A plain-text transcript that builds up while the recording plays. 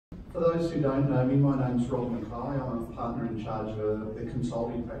For those who don't know me, my name's Rob Mackay. I'm a partner in charge of the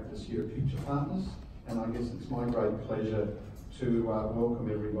consulting practice here at Picture Partners, and I guess it's my great pleasure to welcome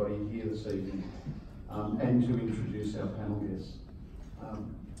everybody here this evening and to introduce our panel guests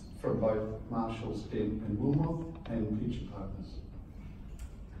from both Marshalls, Dent and Wilmot and Picture Partners.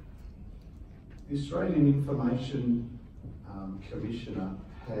 The Australian Information Commissioner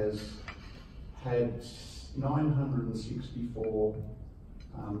has had 964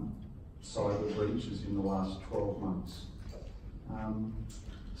 cyber breaches in the last 12 months.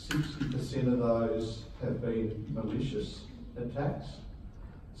 60% of those have been malicious attacks.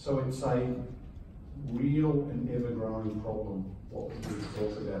 So it's a real and ever-growing problem, what we're going to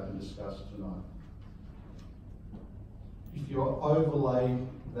talk about and discuss tonight. If you overlay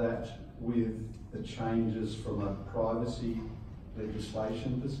that with the changes from a privacy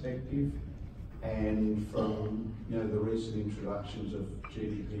legislation perspective and from the recent introductions of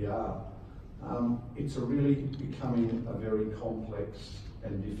GDPR, it's really becoming a very complex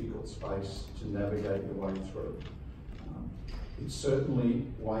and difficult space to navigate your way through. It's certainly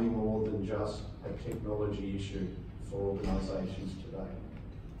way more than just a technology issue for organisations today.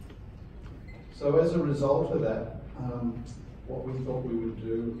 So as a result of that, what we thought we would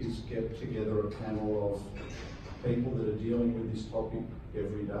do is get together a panel of people that are dealing with this topic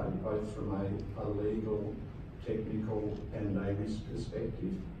every day, both from a legal, technical and a risk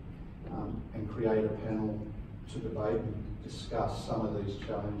perspective, and create a panel to debate and discuss some of these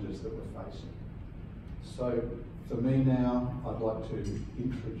challenges that we're facing. So for me now, I'd like to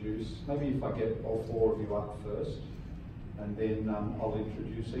introduce, maybe if I get all four of you up first, and then I'll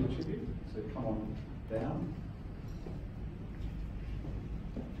introduce each of you. So come on down.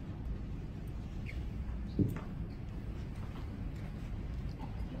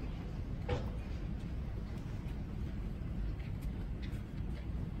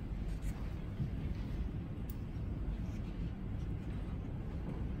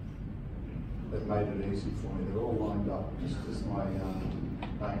 They've made it easy for me. They're all lined up just as my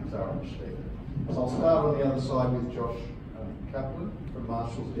names are on the sheet. So I'll start on the other side with Josh Kaplan from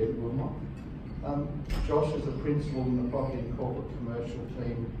Marshalls, Dent and Wilmot. Josh is a principal in the property and corporate commercial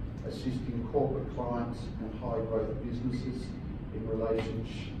team, assisting corporate clients and high growth businesses in relation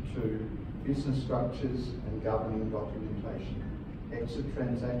to business structures and governing documentation, exit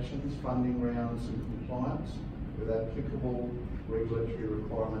transactions, funding rounds and compliance with applicable regulatory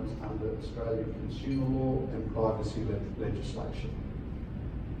requirements under Australian consumer law and privacy legislation.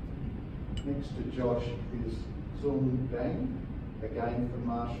 Next to Josh is Zung Dang, again from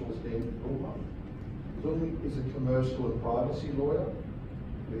Marshalls, Dent and Wilmot. Zung is a commercial and privacy lawyer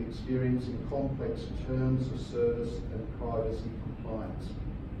with experience in complex terms of service and privacy compliance.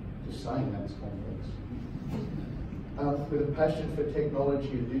 Just saying that's complex. With a passion for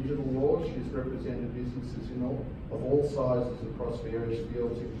technology and digital law, she's represented businesses of all sizes across various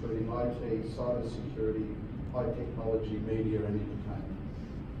fields, including IT, cybersecurity, high technology, media and entertainment.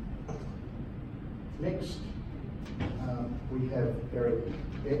 Next, we have Eric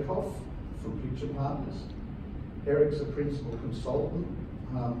Eckhoff from Picture Partners. Eric's a principal consultant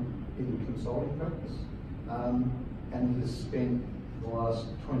in consulting practice and has spent the last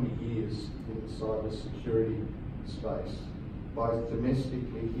 20 years in the cybersecurity space, both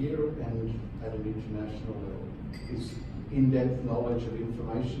domestically here and at an international level. His in-depth knowledge of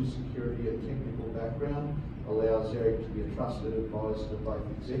information security and technical background allows Eric to be a trusted advisor to both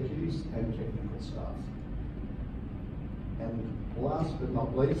executives and technical staff. And last but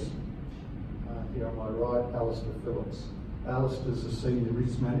not least, here on my right, Alistair Phillips. Alistair is a senior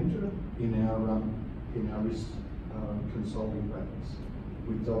risk manager in our risk consulting practice.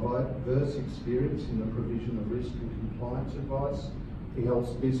 With diverse experience in the provision of risk and compliance advice, he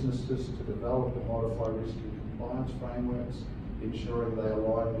helps businesses to develop and modify risk and compliance frameworks, ensuring they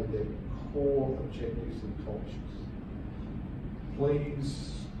align with their core objectives and cultures.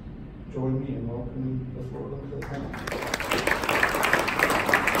 Please join me in welcoming the four of them to the panel.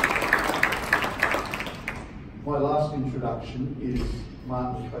 My last introduction is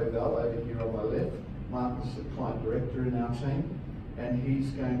Martin Covell over here on my left. Martin's the client director in our team, and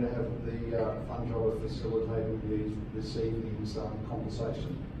he's going to have the fun job of facilitating this evening's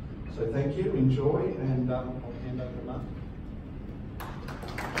conversation. So thank you, enjoy, and I'll hand over to Martin.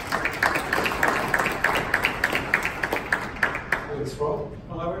 Thanks, Rob.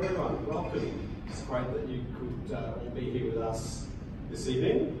 Hello everyone, welcome. It's great that you could all be here with us this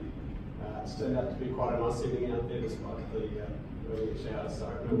evening. It's turned out to be quite a nice evening out there despite the early showers, so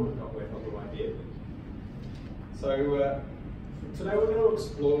no one got wet on the way here. So today we're going to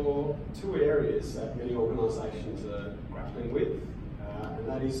explore two areas that many organisations are grappling with. and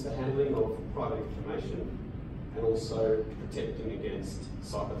that is the handling of private information and also protecting against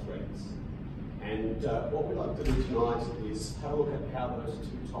cyber threats. And what we'd like to do tonight is have a look at how those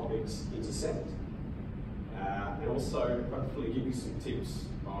two topics intersect, and also hopefully give you some tips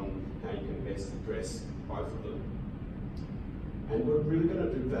on how you can best address both of them. And we're really going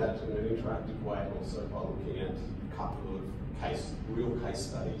to do that in an interactive way also by looking at a couple of real case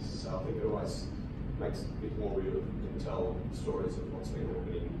studies. So I think it always makes it a bit more real if we can tell stories of what's been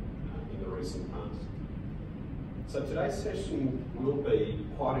happening in the recent past. So today's session will be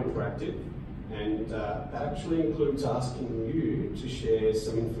quite interactive, and that actually includes asking you to share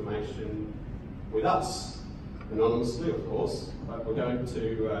some information with us, anonymously of course, but we're going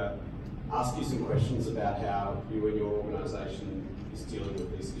to ask you some questions about how you and your organisation is dealing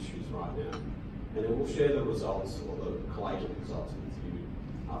with these issues right now. And then we'll share the results, or the collated results, with you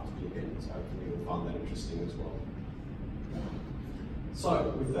after the event, so hopefully you'll find that interesting as well.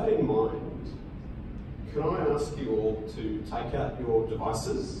 So, with that in mind, can I ask you all to take out your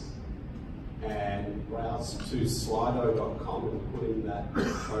devices and browse to slido.com and put in that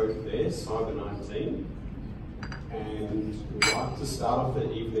code there, Cyber19. And we'd like to start off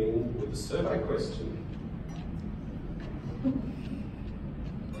the evening with a survey question.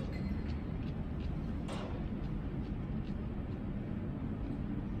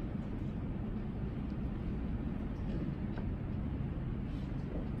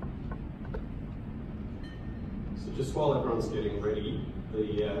 So just while everyone's getting ready,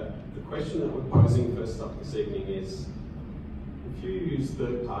 the question that we're posing first up this evening is, if you use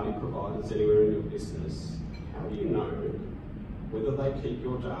third-party providers anywhere in your business, how do you know whether they keep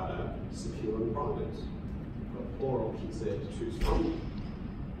your data secure and private? You've got 4 options there to choose from.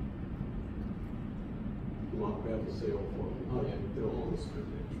 You might be able to see all 4 of them. Oh yeah, they're all on the screen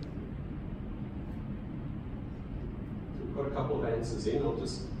there. So we've got a couple of answers in. I'll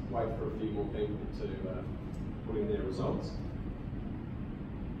just wait for a few more people to put in their results.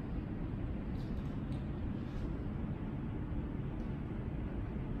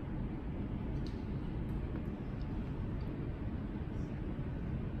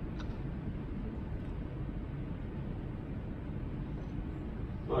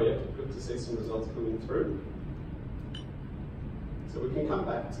 Oh yeah, good to see some results coming through. So we can come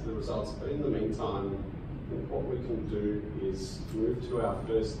back to the results, but in the meantime, what we can do is move to our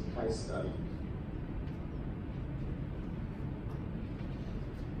first case study.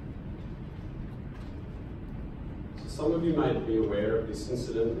 So some of you may be aware of this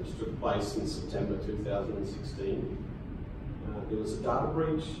incident which took place in September 2016. There was a data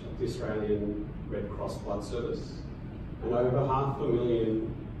breach of the Australian Red Cross Blood Service, and over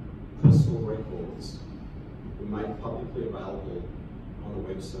 500,000 personal records were made publicly available on a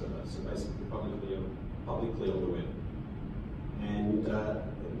web server, so basically publicly on the web. And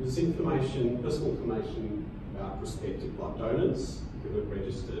it was information, personal information about prospective blood donors who had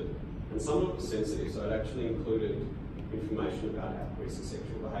registered, and some of it was sensitive, so it actually included information about at-risk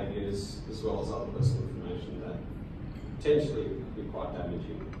sexual behaviours as well as other personal information that potentially could be quite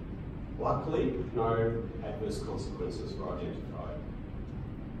damaging. Luckily, no adverse consequences were identified.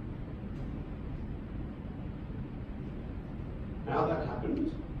 How that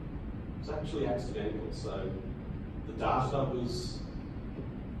happened was actually accidental. So the data was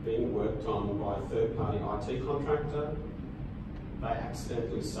being worked on by a third-party IT contractor. They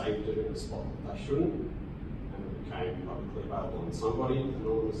accidentally saved it in a spot that they shouldn't, and it became publicly available, and somebody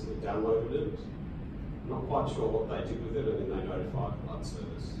anonymously downloaded it. Not quite sure what they did with it, and then they notified the blood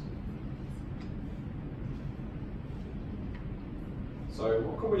service. So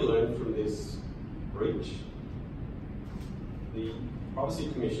what can we learn from this breach? The Privacy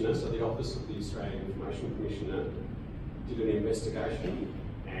Commissioner, so the Office of the Australian Information Commissioner, did an investigation,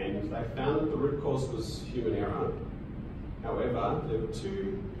 and they found that the root cause was human error. However, there were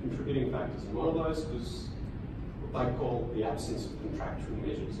 2 contributing factors, and one of those was what they call the absence of contractual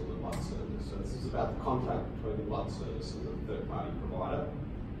measures of the blood service. So this is about the contract between the blood service and the third-party provider.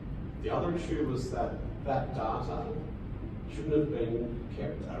 The other issue was that that data shouldn't have been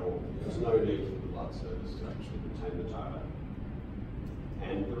kept at all. There was no need for the blood service to actually retain the data.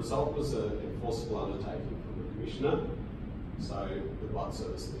 And the result was an enforceable undertaking from the Commissioner. So the blood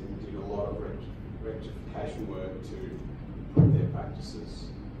service then did a lot of rectification work to improve their practices.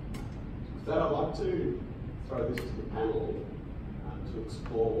 With that, I'd like to throw this to the panel to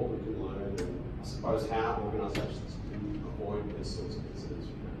explore what we can learn and I suppose how organisations can avoid these sorts of incidents.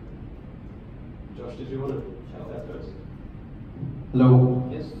 Josh, did you want to take that first? Hello.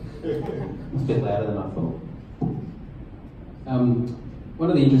 Yes. It's a bit louder than I thought. One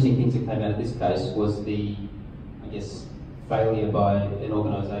of the interesting things that came out of this case was the, I guess, failure by an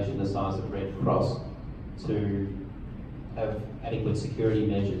organisation the size of Red Cross to have adequate security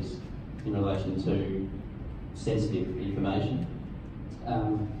measures in relation to sensitive information.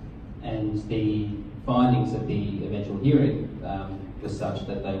 And the findings at the eventual hearing were such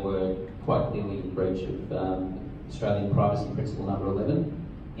that they were quite clearly in breach of Australian Privacy Principle number 11,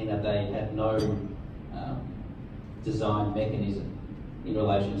 in that they had no design mechanism in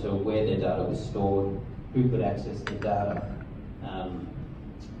relation to where their data was stored, who could access their data,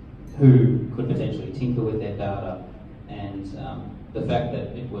 who could potentially tinker with their data, and the fact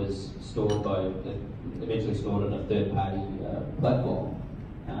that it was eventually stored on a third-party platform.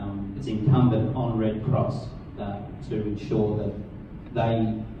 It's incumbent on Red Cross to ensure that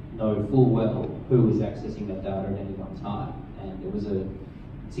they know full well who is accessing that data at any one time, and it was a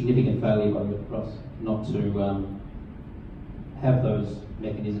significant failure by Red Cross not to have those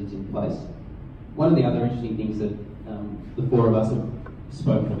mechanisms in place. One of the other interesting things that the four of us have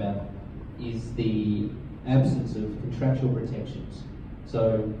spoken about is the absence of contractual protections.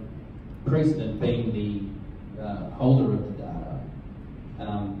 So Precedent, being the holder of the data,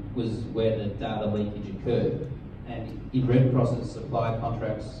 was where the data leakage occurred. And in Red Cross's supply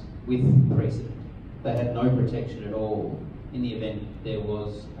contracts with Precedent, they had no protection at all in the event there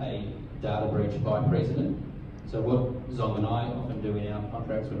was a data breach by Precedent. So what Zong and I often do in our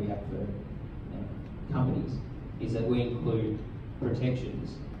contracts when we act for companies is that we include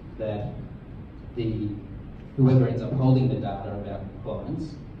protections that whoever ends up holding the data about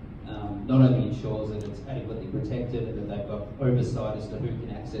clients not only ensures that it's adequately protected and that they've got oversight as to who can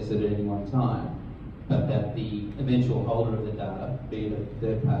access it at any one time, but that the eventual holder of the data, be it a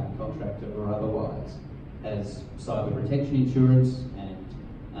third-party contractor or otherwise, has cyber protection insurance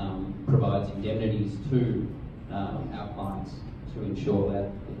and provides indemnities to our clients to ensure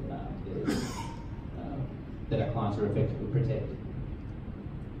that that our clients are effectively protected.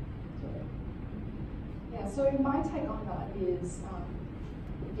 Yeah, so my take on that is,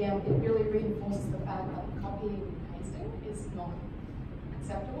 again, it really reinforces the fact that copying and pasting is not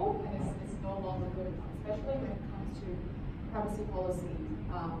acceptable and is no longer good enough, especially when it comes to privacy policy,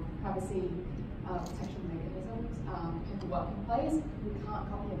 privacy protection mechanisms in the workplace. You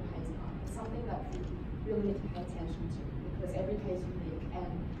can't copy and paste that. It's something that you really need to pay attention to because every case is unique, and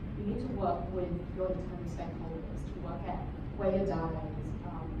you need to work with your internal stakeholders to work out where your data is,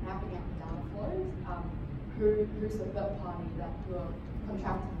 mapping out the data flows, who's the third party that you're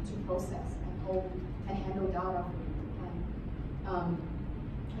contracting to process and hold and handle data for you,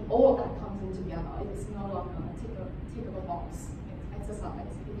 and all of that comes in together. It's no longer a tick of a box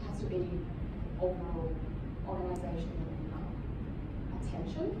exercise. It has to be overall organizational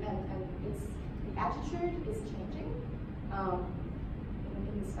attention, and it's the attitude is changing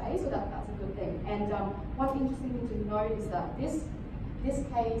in the space, so that's a good thing. And one interesting thing to note is that this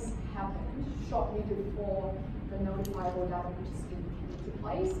case happened shortly before the notifiable data breach scheme came into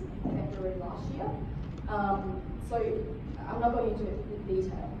place in February last year. So I'm not going into it in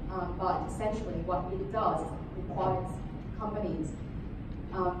detail, but essentially what it does is it requires companies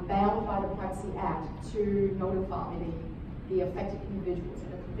bound by the Privacy Act to notify the affected individuals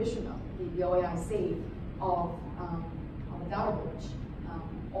and the commissioner, the OAIC, of a data breach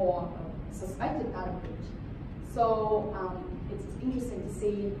or a suspected data breach. So it's interesting to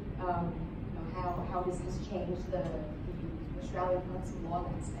see how this has changed the Australian privacy law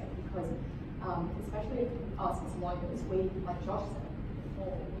landscape, because especially us as lawyers, we, like Josh said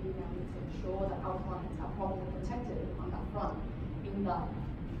before, we now need to ensure that our clients are properly protected on that front, in that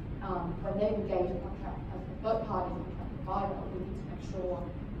when they engage a contract as a third party contract provider, we need to make sure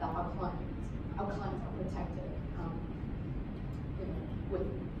that our clients are protected with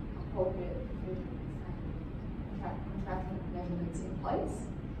appropriate provisions and contractual measurements in place.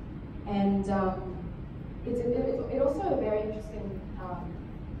 And it also a very interesting,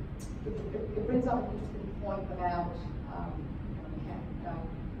 it brings up an interesting point about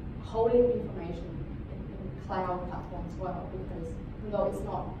holding information in cloud platforms as well, because even though it's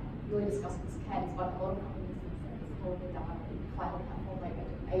not really discussed in this case, but a lot of companies hold their data in cloud platform like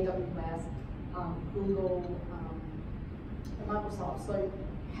AWS, Google, and Microsoft. So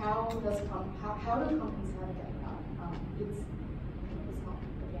how do companies navigate that? It's not,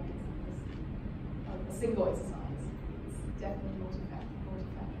 again, it's a single exercise. It's definitely multi-factor.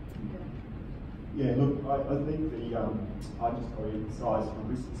 Yeah, look, I think I just want to emphasise from a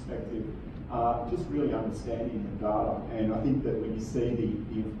risk perspective, just really understanding the data. And I think that when you see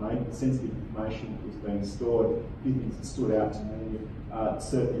the sensitive information that was being stored, a few things that stood out to me,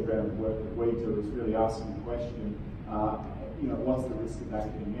 certainly around the work that we do, is really asking the question, what's the risk of that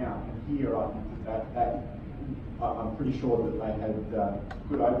getting out? And here I think that I'm pretty sure that they had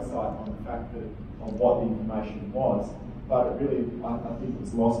good oversight on the fact that of what the information was, but it really, I think,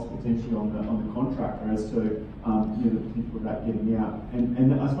 was lost potentially on the contractor as to the potential of that getting out.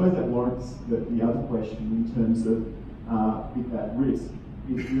 And I suppose that warrants the other question in terms of with that risk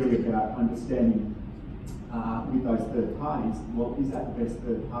is really about understanding with those third parties. Well, is that the best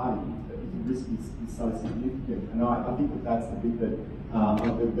third party if the risk is so significant? And I think that's the bit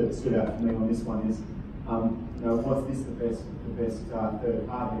that that stood out for me on this one is, was this the best third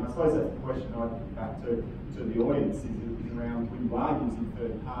party? And I suppose that's the question I'd put back to the audience is around when you are using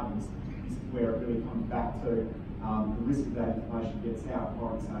third parties, this is where it really comes back to the risk of that information gets out,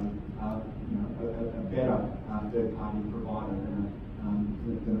 or it's a better third party provider than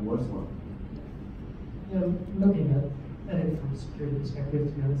a worse one. Looking at it from a security perspective,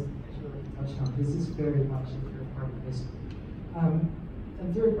 to be honest, as you already touched on, this is very much a third-party risk.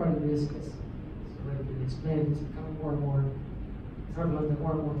 And third-party risk, as already been explained, is becoming more and more prevalent and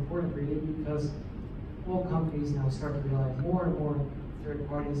more important, really, because all companies now start to rely more and more on third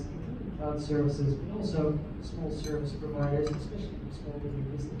parties, including cloud services, but also small service providers, especially in the small medium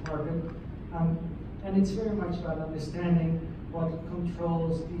business market. And it's very much about understanding what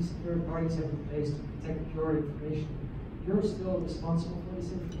controls these third parties have in place to protect your information. You're still responsible for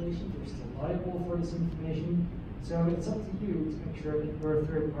this information, you're still liable for this information, so it's up to you to make sure that your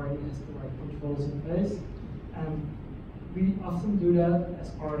third party has the right controls in place. And we often do that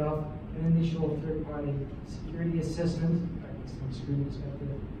as part of an initial third-party security assessment, at least from a security perspective,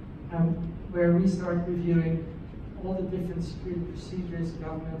 where we start reviewing all the different security procedures,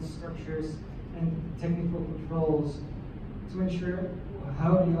 governance structures, and technical controls to ensure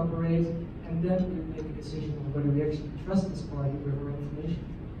how they operate, and then we make a decision on whether we actually trust this party with our information.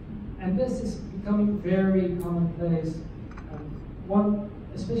 And this is becoming very commonplace. One,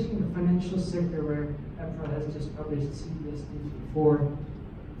 especially in the financial sector, where EPRA has just published CBS 4,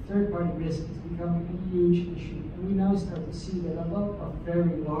 third-party risk is becoming a huge issue. And we now start to see that a lot of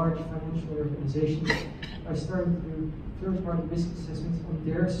very large financial organizations are starting to do third-party risk assessments on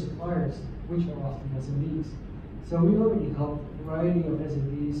their suppliers, which are often SMEs. So we already help a variety of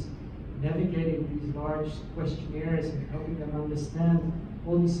SMEs navigating these large questionnaires and helping them understand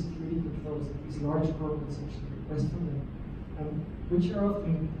all these security controls that these large corporates actually request from them, which are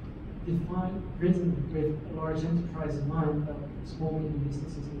often written with a large enterprise in mind, but small medium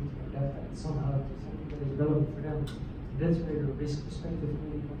businesses need to adapt that somehow to something that is relevant for them. So that's where the risk perspective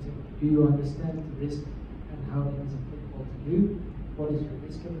really comes in. Do you understand the risk and how that is applicable to you? What is your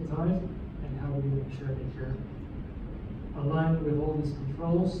risk appetite? And how do you make sure that you're aligned with all these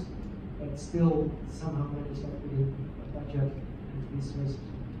controls, but still somehow manage that within a budget and resources?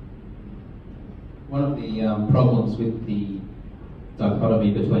 One of the problems with the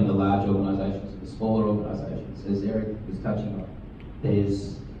dichotomy between the large organisations and the smaller organisations, as Eric was touching on,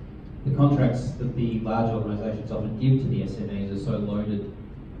 there's the contracts that the large organisations often give to the SMEs are so loaded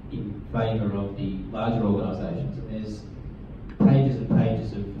in favour of the larger organisations, and there's pages and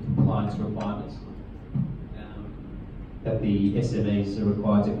pages of compliance requirements that the SMEs are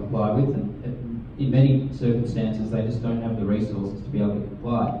required to comply with, and in many circumstances they just don't have the resources to be able to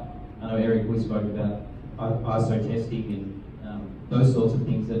comply. I know, Eric, we spoke about ISO testing and those sorts of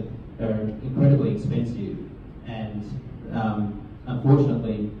things that are incredibly expensive, and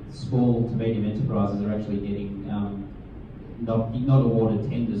unfortunately small to medium enterprises are actually getting not awarded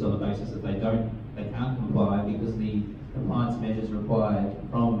tenders on the basis that they can't comply, because the compliance measures required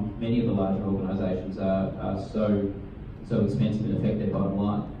from many of the larger organisations are so expensive and affect their bottom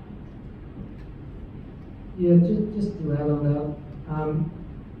line. Yeah, just to add on that,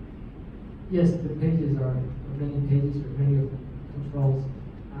 yes, the pages are many pages with many of the controls,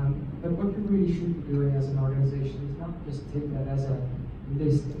 but what you really should be doing as an organization is not just take that as a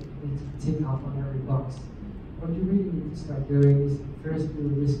list that you need to tick off on every box. What you really need to start doing is first do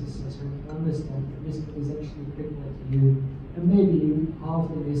a risk assessment, understand the risk that is actually applicable to you, and maybe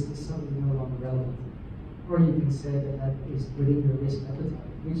half the list is something no longer relevant. Or you can say that that is within your risk appetite,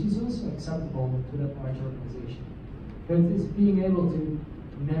 which is also acceptable to that large organization. But it's being able to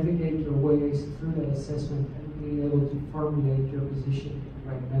navigate your ways through that assessment and being able to formulate your position in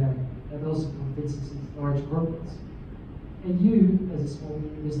the right manner that also convinces these large corporates. And you, as a small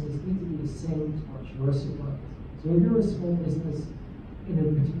medium business, need to do the same towards your suppliers. So if you're a small business in a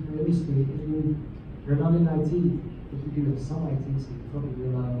particular industry, and you're not in IT, but you do have some IT, so you probably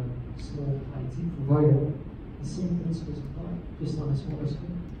rely on a small IT provider, the same principles apply, just on a smaller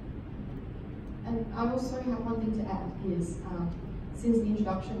scale. And I also have one thing to add is, since the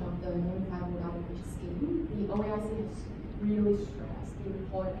introduction of the Notifiable Data Breach Scheme, the OAIC has really stressed the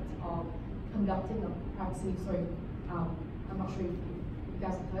importance of conducting a privacy, I'm not sure if you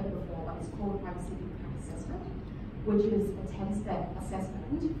guys have heard it before, but it's called a privacy impact assessment, which is a 10-step assessment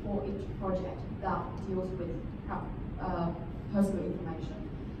for each project that deals with personal information.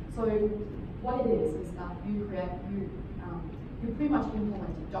 So what it is that you pretty much implement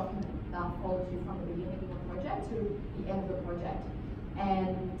a document that follows you from the beginning of the project to the end of the project.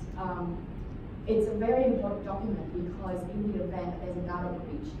 And it's a very important document because in the event there's a data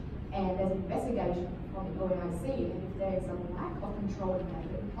breach and there's an investigation from the OAIC, and if there's a lack of control and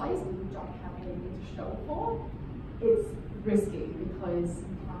management in place and you don't have anything to show for, it's risky because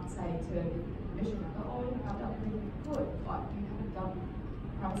you can't say to the commissioner, oh, I've done everything I could, but you haven't done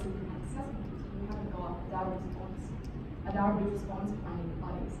privacy impact assessment, you haven't got a data breach response plan in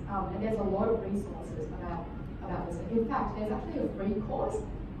place. And there's a lot of resources about this. In fact, there's actually a free course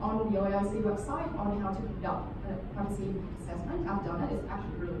on the OAIC website on how to conduct a privacy impact assessment. I've done it. It's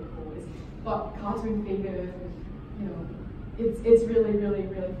actually really cool. It's got cartoon figures, and, it's really, really,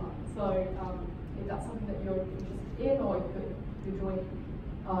 really fun. So if that's something that you're interested in, or you're doing,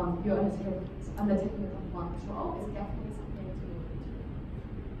 you're undertaking a compliance role, it's definitely something to look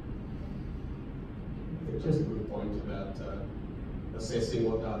into. Just a good point about assessing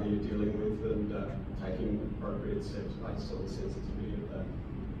what data you're dealing with and taking appropriate steps based on the sensitivity of that.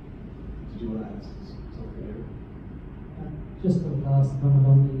 Did you want to add something there? Just the last comment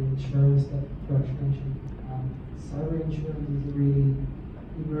on the insurance that Josh mentioned. Cyber insurance is a really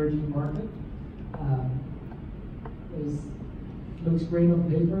emerging market. It looks great on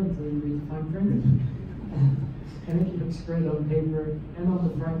paper until you read the fine print. And it looks great on paper and on the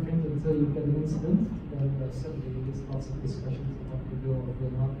fine print until you get an incident. Then suddenly there's lots of discussions on what we will or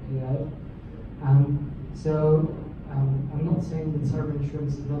will not pay out. I'm not saying that cyber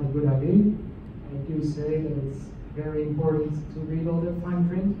insurance is not a good idea. I do say that it's very important to read all the fine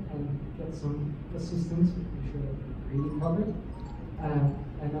print and get some assistance to make sure that you're really covered. And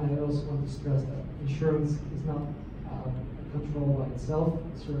I also want to stress that insurance is not a control by itself.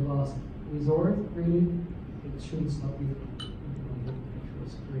 It's your last resort, really. It shouldn't stop you from implementing actual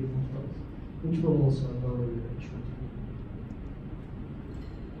security controls, which will also lower your insurance premium.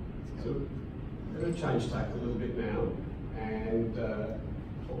 So we're going to change tack a little bit now and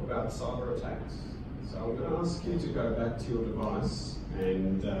talk about cyber attacks. So I'm going to ask you to go back to your device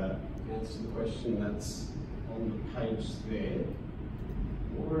and answer the question that's on the page there.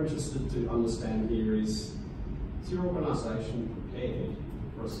 What we're interested to understand here is your organisation prepared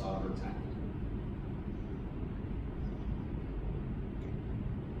for a cyber attack?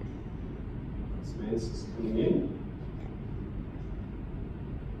 Some answers coming in.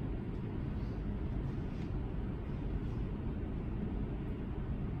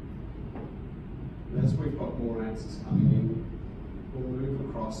 As we've got more answers coming in, we'll move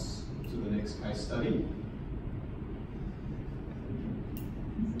across to the next case study.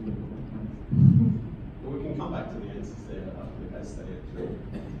 Well, we can come back to the answers there after the case study, actually.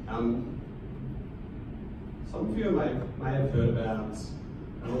 Some of you may have heard about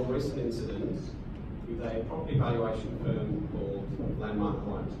a more recent incident with a property valuation firm called Landmark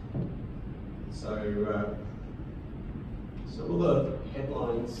White. So, some of the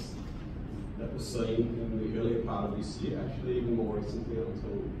headlines that was seen in the earlier part of this year, actually even more recently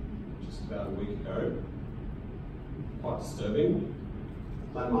until just about a week ago, quite disturbing.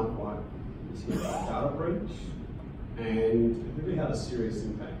 Landmark White was hit by a data breach and it really had a serious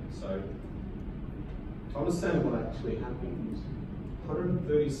impact. So to understand what actually happened,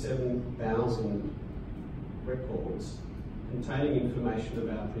 137,000 records containing information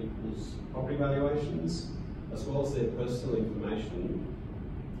about people's property valuations as well as their personal information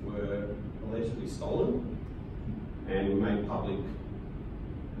were allegedly stolen and were made public.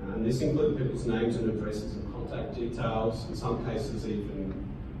 And this included people's names and addresses and contact details, in some cases even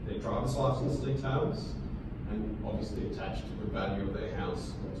their driver's license details, and obviously attached to the value of their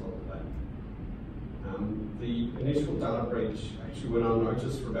house on top of that. The initial data breach actually went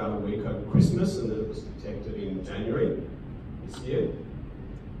unnoticed for about a week over Christmas, and then it was detected in January this year.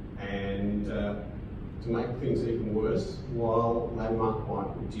 And to make things even worse, while Landmark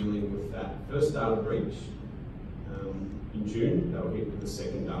White were dealing with that first data breach, in June, they were hit with the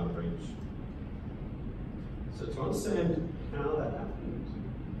second data breach. So to understand how that happened,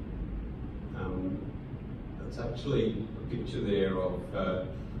 that's actually a picture there of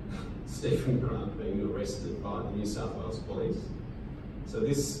Stephen Grant being arrested by the New South Wales Police. So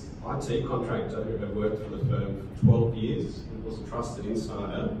this IT contractor who had worked for the firm for 12 years and was a trusted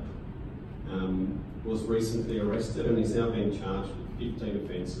insider was recently arrested and is now being charged with 15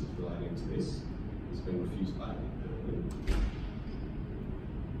 offences relating to this. He's been refused bail.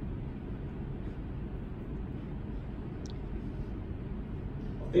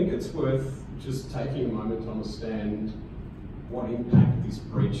 I think it's worth just taking a moment to understand what impact this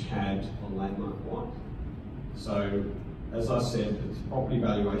breach had on Landmark White. So, as I said, it's a property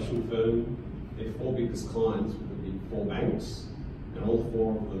valuation firm. Their 4 biggest clients were the big 4 banks, and all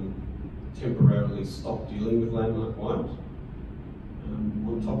 4 of them temporarily stopped dealing with Landmark White.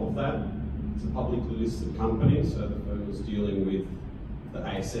 On top of that, it's a publicly listed company, so the firm was dealing with the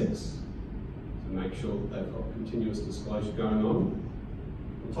ASX to make sure that they've got continuous disclosure going on.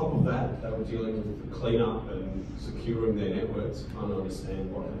 On top of that, they were dealing with the cleanup and securing their networks, trying to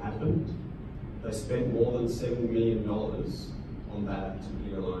understand what had happened. They spent more than $7 million on that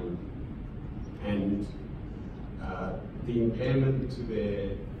activity alone. And the impairment to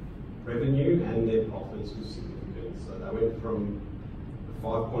their revenue and their profits was significant. So they went from a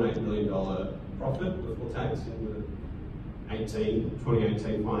 $5.8 million profit before tax in the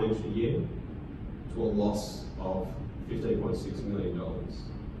 2018 financial year to a loss of $15.6 million.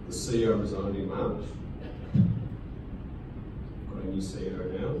 The CEO resigned in March. Got a new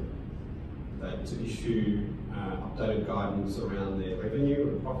CEO now. They had to issue updated guidance around their revenue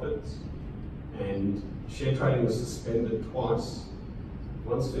and profits, and share trading was suspended twice,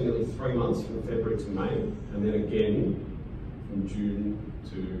 once for nearly 3 months from February to May, and then again from June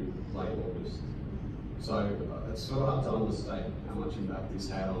to late August. So it's sort of hard to understate how much impact this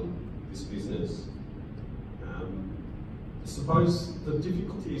had on this business. I suppose the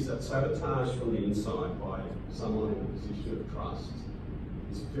difficulty is that sabotage from the inside by someone in a position of trust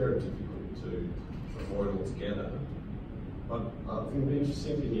is very difficult to avoid altogether. But I think it'd be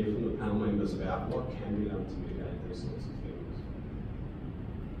interesting to hear from the panel members about what can be done to mitigate these sorts of things.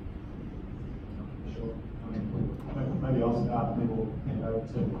 Sure. Maybe I'll start and then we'll hand over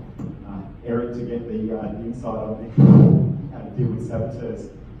to Eric to get the insight on how to deal with saboteurs.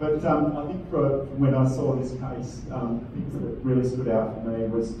 But I think from when I saw this case, things that really stood out for me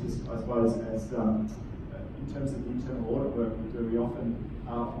was just, I suppose, as in terms of the internal audit work we do, we often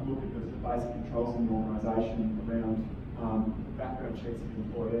look at the basic controls in the organisation around background checks of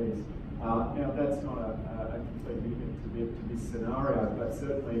employees. Now, that's not a complete limit to this scenario, but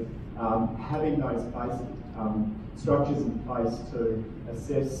certainly having those basic structures in place to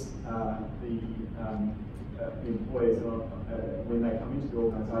assess the employees when they come into the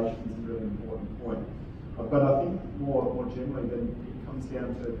organisation is a really important point. But I think more generally, then it comes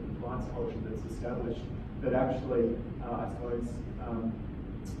down to compliance culture that's established that actually, I suppose,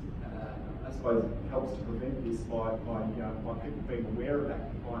 helps to prevent this by people being aware of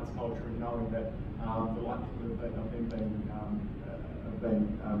that compliance culture and knowing that the likelihood of them being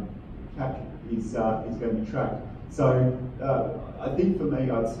captured is going to be tracked. So I think for me,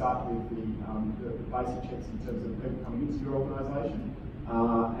 I'd start with the basic checks in terms of people coming into your organisation,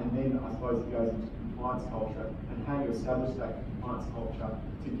 and then I suppose it goes into compliance culture and how you establish that compliance culture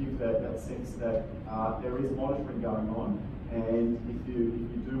to give that sense that there is monitoring going on, and if you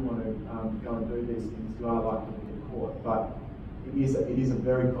do want to go and do these things, you are likely to get caught. But it is a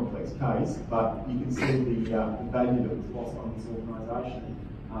very complex case, but you can see the value that was lost on this organisation.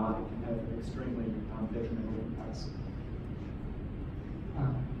 It can have extremely detrimental impacts.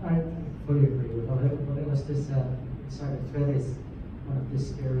 I fully agree with what was this cyber threat is one of the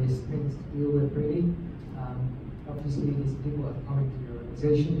scariest things to deal with, really. Obviously, these people are coming to your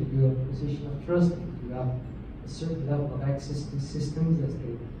organization, you have a position of trust, you have a certain level of access to systems as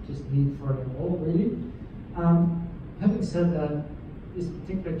they just need for their role, really. Having said that, this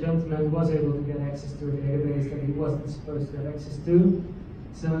particular gentleman was able to get access to a database that he wasn't supposed to have access to.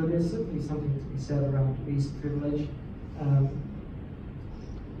 So there's certainly something to be said around least privilege.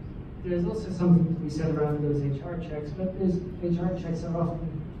 There's also something to be said around those HR checks, but those HR checks are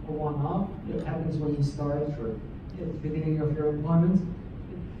often a one-off. It happens when you start at the beginning of your employment.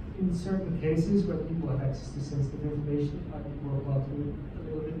 In certain cases where people have access to sensitive information, it might be worthwhile to do a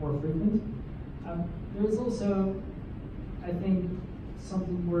little bit more frequent. There is also, I think,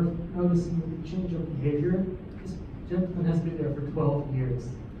 something worth noticing with the change of behavior. This gentleman has been there for 12 years.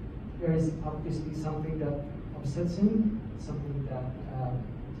 There is obviously something that upsets him, something that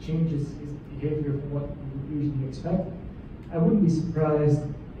changes his behavior from what you would usually expect. I wouldn't be surprised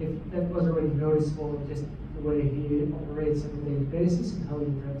if that was already noticeable in just the way he operates on a daily basis and how he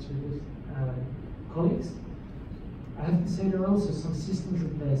interacts with his colleagues. I have to say there are also some systems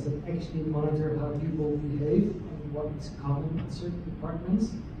in place that actually monitor how people behave and what is common in certain departments.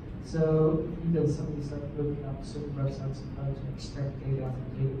 So if you then suddenly start looking up certain websites and how to extract data from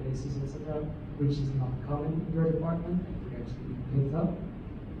databases, etc., which is not common in your department, it could actually be picked up.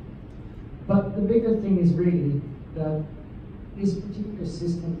 But the bigger thing is really that this particular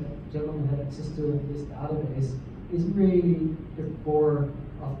system that the gentleman had access to in this database is really the core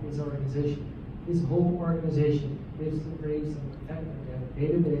of this organization. This whole organization lives and breathes on the fact that they have a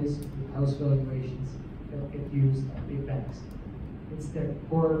database with house valuations that get used at big banks. It's their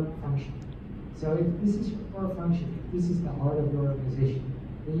core function. So if this is your core function, if this is the heart of your organization,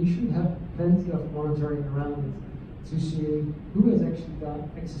 then you should have plenty of monitoring around it to see who has actually got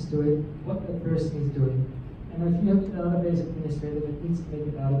access to it, what that person is doing. And if you have a database administrator that needs to make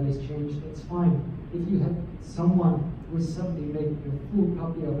a database change, that's fine. If you have someone who is suddenly making a full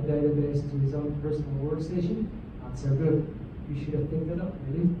copy of a database to his own personal workstation, not so good. You should have picked it up,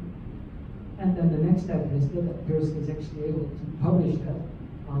 really. And then the next step is that that person is actually able to publish that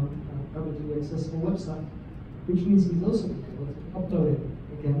on a publicly accessible website, which means he's also able to upload it.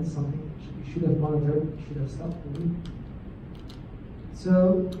 Again, something you should have monitored, you should have stopped doing.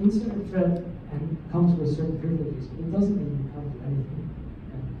 So, incident threat and comes with certain privileges, but it doesn't mean you can't do anything.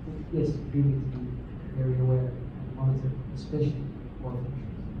 And yes, you do need to be very aware and monitor, especially for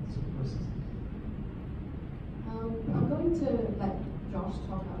support systems. I'm going to let Josh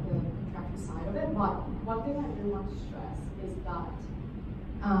talk about the contractor side of it, but one thing I do want to stress is that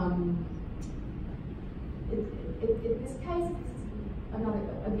this case,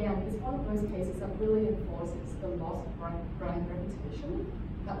 it's one of those cases that really enforces the loss of brand reputation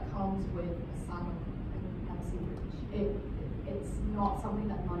that comes with a cyber and privacy breach. It's not something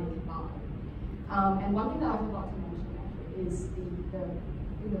that money can buy. And one thing that I forgot to mention actually is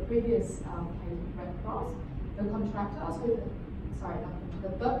in the previous case with Red Cross, the contractors the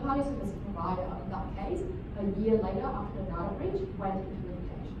third party service provider in that case, a year later after the data breach, went into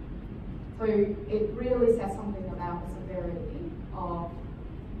litigation. So it really says something about the severity of,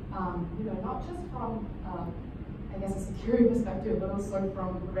 not just from, I guess, a security perspective, but also from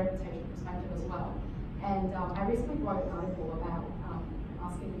a reputation perspective as well. And I recently wrote an article about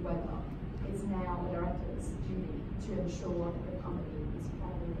asking whether it's now a director's duty to ensure that the company is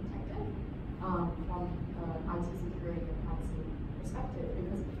properly protected from IT security and privacy perspective.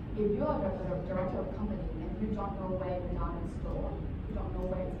 Because if you are a director of a company and you don't know where the data is stored, you don't know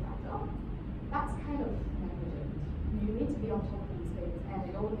where it's backed up, that's kind of negligent. You need to be on top of these things, and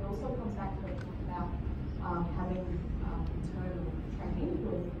it also comes back to the point about having internal training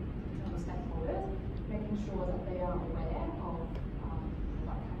with internal stakeholders, making sure that they are aware of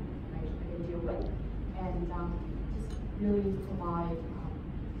what kind of information they deal with, and just really provide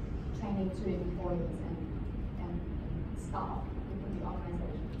training to employees and staff within the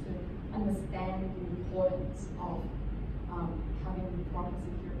organisation to understand the importance of having proper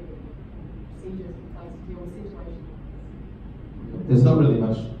security procedures in place to deal with situations. There's not really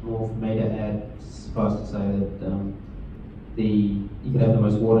much more for me to add. Suffice to say that you could have the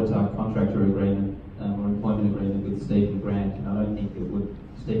most watertight contractor agreement or employment agreement with Stephen Grant, and I don't think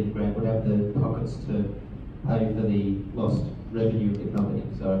Stephen Grant would have the pockets to pay for the lost revenue of the company.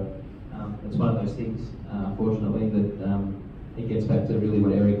 So it's one of those things, unfortunately, that it gets back to really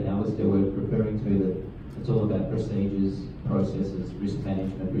what Eric and Alistair were referring to, that it's all about procedures, processes, risk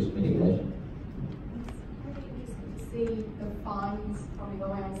management, risk mitigation. See the fines from the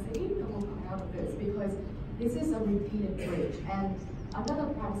way I see that will come out of this, because this is a repeated breach, and under the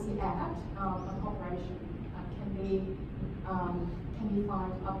Privacy Act, a corporation can be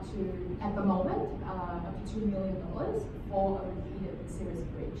fined up to, at the moment, up to $2 million for a repeated serious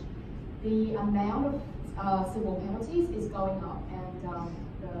breach. The amount of civil penalties is going up, and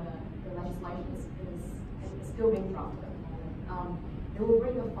the legislation is still being drafted at the moment. It will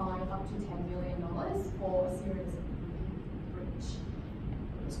bring a fine up to $10 million for a serious breach.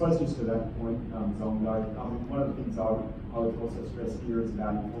 I suppose just to that point, Zongo, one of the things I would also stress here is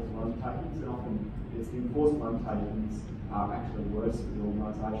about enforceable undertakings, and often it's the enforceable undertakings are actually worse for the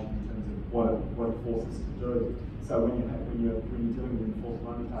organisation in terms of what it forces to do. So when you're dealing with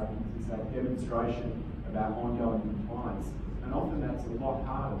enforceable undertakings, it's that demonstration about ongoing compliance, and often that's a lot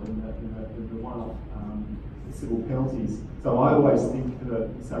harder than the one-off civil penalties. So I always think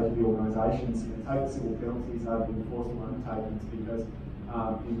say to the organisations, take civil penalties over the enforceable undertakings, because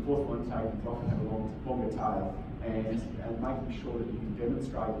the enforceable undertakings often have a longer tail, and making sure that you can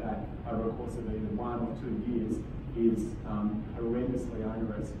demonstrate that over a course of either 1 or 2 years is horrendously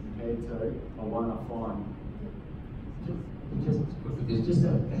onerous compared to a one-off fine. Just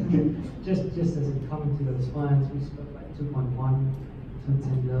as a comment to those fines, we spoke like 2.1 to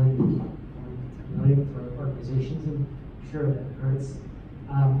 10 million for organizations, and sure that hurts.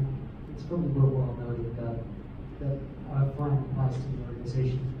 It's probably worthwhile noting that a fine applies to an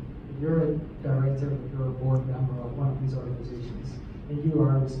organization. If you're a director or you're a board member of one of these organizations and you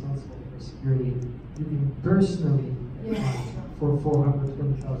are responsible for security, you can personally get fined for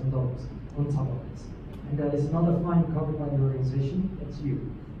 $420,000 on top of this. And that is not a fine covered by the organization, that's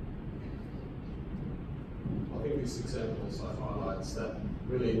you. I think this example also highlights that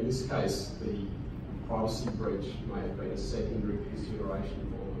really in this case the privacy breach may have been a secondary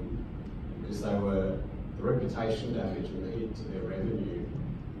consideration for them because the reputation damage and the hit to their revenue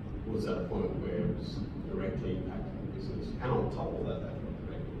was at a point where it was directly impacting the business. And on top of that, they've got the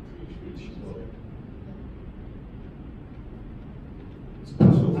regulatory issues as well. It's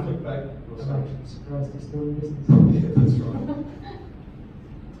possible to click back. I'm actually surprised they're still in business. Yeah, that's right.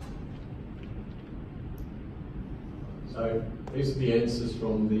 So these are the answers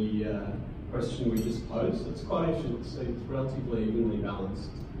from the question we just posed. It's quite interesting to see it's relatively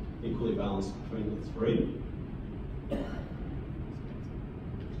equally balanced between the three.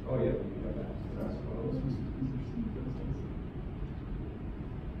 Oh yeah, we can go back to that as well.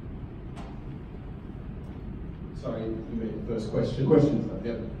 Sorry, you mean the first question? Questions.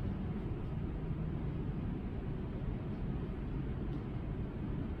 Yep.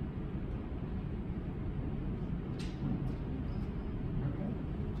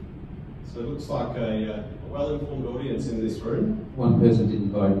 So it looks like a well-informed audience in this room. One person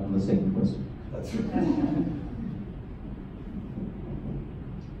didn't vote on the second question. That's right.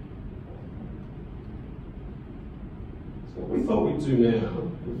 So what we thought we'd do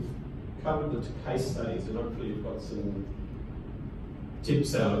now, we've covered the case studies and hopefully you've got some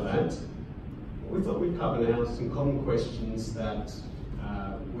tips out of that. What we thought we'd cover now is some common questions that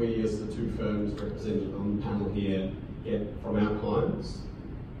we as the two firms represented on the panel here get from our clients.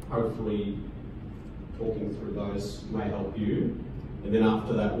 Hopefully talking through those may help you. And then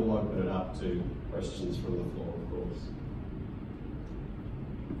after that we'll open it up to questions from the floor, of course.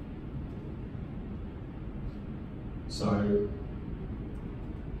 So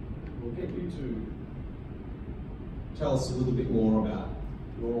we'll get you to tell us a little bit more about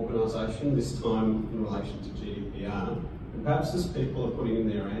your organisation, this time in relation to GDPR. And perhaps as people are putting in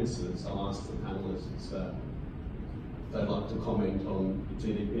their answers, I'll ask the panellists if they'd like to comment on the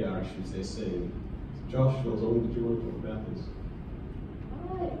GDPR issues they're seeing. Josh or Zong, did you want to talk about this?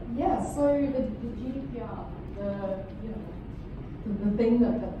 Yeah, so the GDPR, the thing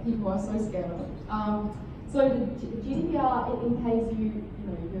that people are so scared of. So the GDPR, in case you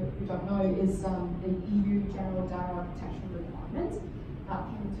don't know, is the EU General Data Protection Requirement that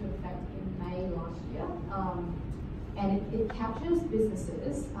came into effect in May last year, and it captures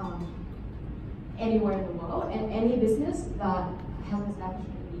businesses anywhere in the world, and any business that has an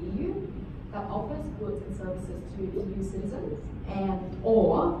establishment in the EU that offers goods and services to EU citizens and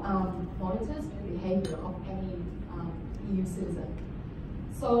or monitors the behaviour of any EU citizen.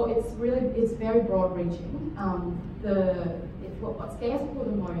 So it's very broad reaching. What scares people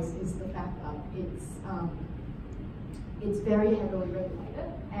the most is the fact that it's very heavily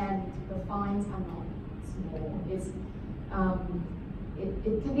regulated and the fines are not small.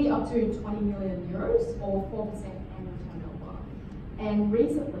 It can be up to 20 million euros or 4% annual turnover. And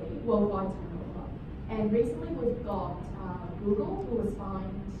recently, worldwide turnover. And recently we've got Google, which was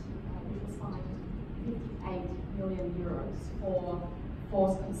fined 58 million euros for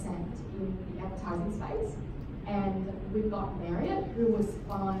forced consent in the advertising space. And we've got Marriott, who was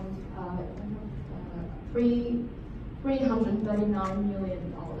fined $339 million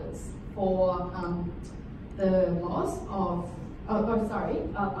for the loss of,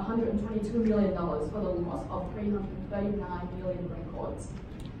 $122 million for the loss of 339 million records.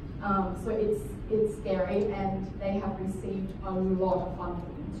 So it's scary, and they have received a lot of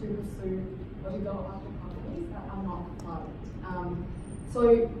funding to pursue or to go after companies that are not compliant.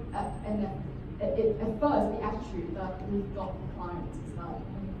 At first, the attitude that we've got from clients is that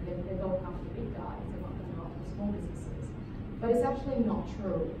they're going after the big guys, they're not going after small businesses. But it's actually not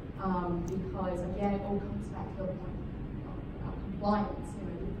true, because again, it all comes back to the point of compliance.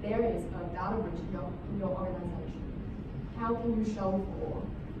 If there is a data breach in your organization, how can you show for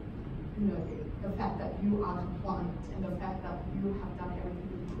the fact that you are compliant and the fact that you have done everything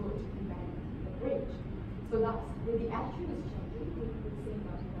you could to prevent the breach? So that's the attitude is changing. We've seen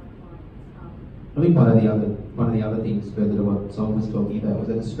that with our clients. I think one of the other things further to what Zong was talking about was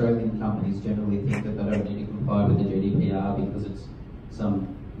that Australian companies generally think that they don't need to comply with the GDPR because it's some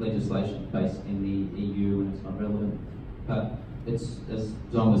legislation based in the EU and it's not relevant. But it's, as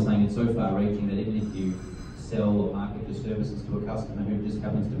Zong was saying, it's so far-reaching that even if you sell or market your services to a customer who just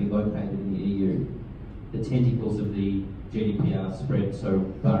happens to be located in the EU, the tentacles of the GDPR spread so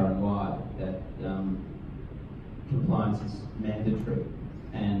far and wide that compliance is mandatory.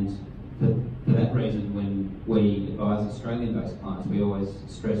 And for that reason, when we advise Australian-based clients, we always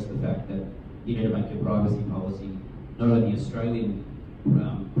stress the fact that you need to make your privacy policy not only Australian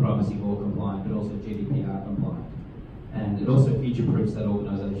privacy law compliant, but also GDPR compliant. And it also future-proofs that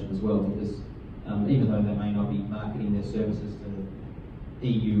organisation as well, because even though they may not be marketing their services to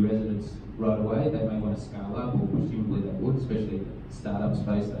EU residents right away, they may want to scale up, or presumably they would, especially in the startup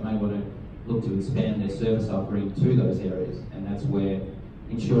space. They may want to look to expand their service offering to those areas, and that's where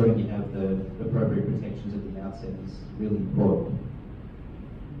ensuring you have the appropriate protections at the outset is really important.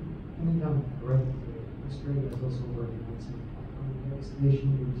 I think I'm correct. Australia is also working on some upcoming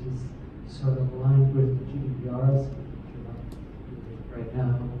legislation which is sort of aligned with the GDPRs, which are not doing it right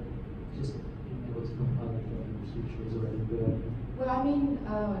now. Just being able to comply with that in the future is already good. Well, I mean,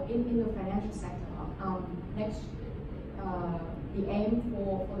 in the financial sector, the aim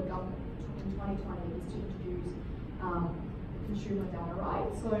for the government in 2020 is to introduce consumer data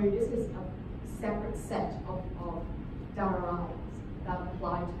rights. So this is a separate set of data rights that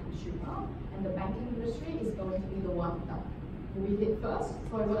apply to consumer, and the banking industry is going to be the one that will be hit first.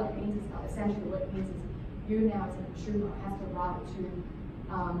 So what that means is that essentially what it means is you now as a consumer have the right to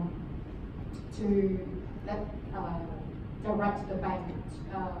direct the bank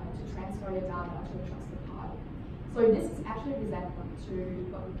to transfer your data to a trusted party. So this is actually designed to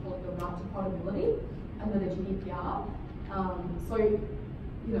what we call the right to portability under the GDPR. So,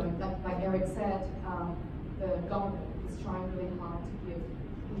 you know, like Eric said, the government is trying really hard to give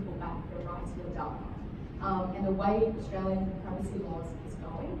people back their rights to their data. And the way Australian privacy laws is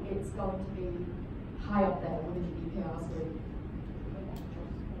going, it's going to be high up there with the GDPR. So,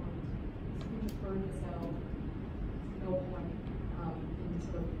 future-proof yourself. No point in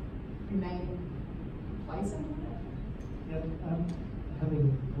sort of remaining complacent with it. Yeah, having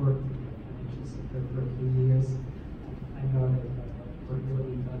worked in the financial sector for a few years, I know that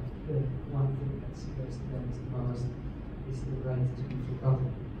portability, but the one thing that scares the banks the most is the right to be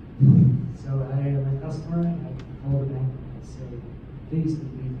forgotten. So I am a customer, and I can call the bank and I say, please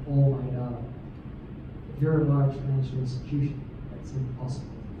delete all my data. If you're a large financial institution, that's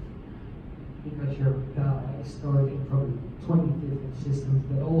impossible. Because your data is stored in probably 20 different systems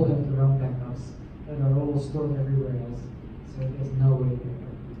that all have their own backups, that are all stored everywhere else. So there's no way they're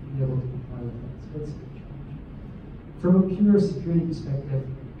going to be able to comply with that. So that's a big challenge. From a pure security perspective,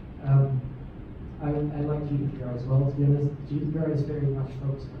 I like GDPR as well, to be honest. GDPR is very much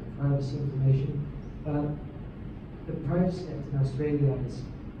focused on privacy information. The Privacy Act in Australia is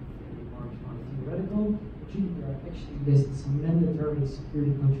very marginal theoretical. GDPR actually lists some mandatory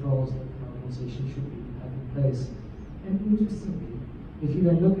security controls that an organization should have in place. And interestingly, if you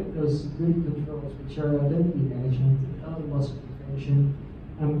then look at those security controls, which are identity management, elder loss prevention,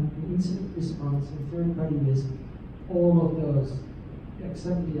 incident response, and third-party risk, all of those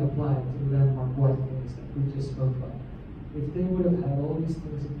exactly apply to the landmark white case that we just spoke about. If they would have had all these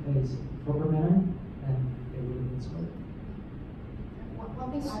things in place in a proper manner, then they would have been sorted.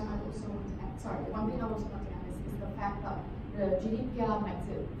 One thing I also want to add, sorry, one thing I also want to add is the fact that the GDPR makes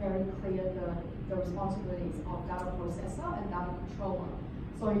it very clear the responsibilities of data processor and data controller.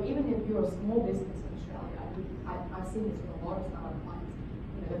 So even if you're a small business in Australia, I've seen this with a lot of startup clients,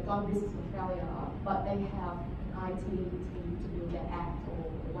 you know, they've got a business in Australia, but they have an IT team to build their app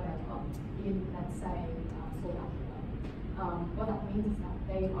or whatever in, let's say, South Africa. What that means is that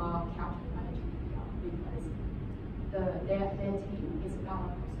they are counted under GDPR because their team is a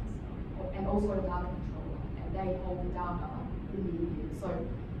data processor and also a data controller, and they hold the data in the EU. So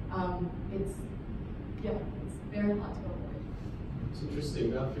it's very hard to avoid. It's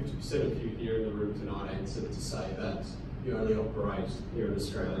interesting, about 50% of you here in the room tonight answered to say that you only operate here in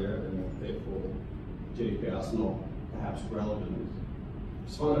Australia and therefore GDPR is not perhaps relevant.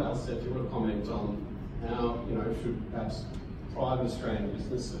 Just wanted to ask if you want to comment on how, you know, should perhaps private Australian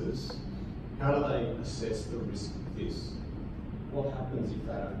businesses, how do they assess the risk of this? What happens if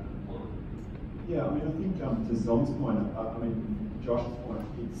they don't comply? Yeah, I mean, I think to Zom's point, Josh's point,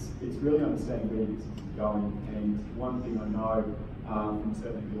 it's really understanding where your business is going. And one thing I know from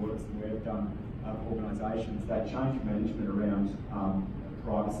certainly the audits that we've done for organisations, that change management around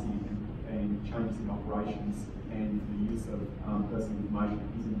privacy and changes in operations and the use of personal information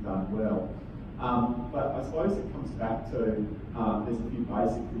isn't done well. But I suppose it comes back to there's a few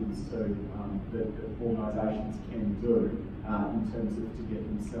basic things too that organisations can do in terms of to get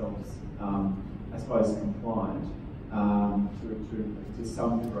themselves, I suppose, compliant to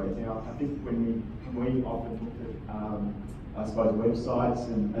some degree. Now, I think when we often look at, I suppose, websites,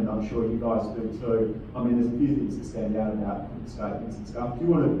 and I'm sure you guys do too, I mean, there's a few things that stand out about cookie statements and stuff. Do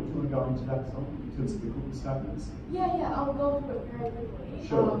you want to go into that, Tom, in terms of the cookie statements? Yeah, I'll go through it very quickly.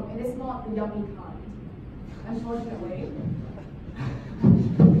 Sure. And it's not the yummy kind, unfortunately.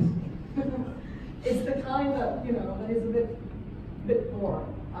 It's the kind that, you know, that is a bit bit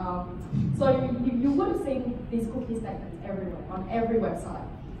boring. So you would have seen these cookie statements everywhere, on every website.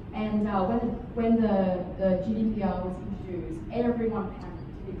 And when the GDPR was introduced, everyone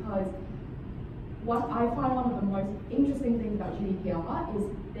panicked because what I find one of the most interesting things about GDPR is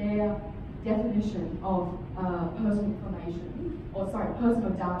their definition of personal information,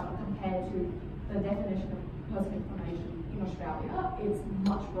 personal data compared to the definition of personal information in Australia. It's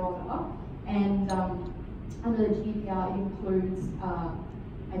much broader, and under the GDPR it includes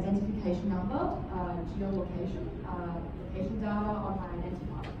identification number, geolocation, location data, online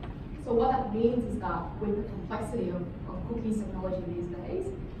identifier. So what that means is that with the complexity of cookies technology these days,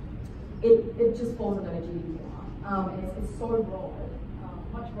 it just falls under the GDPR, and it's so broad,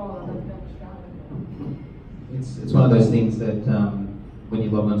 much broader than Australia. It's one of those things that when you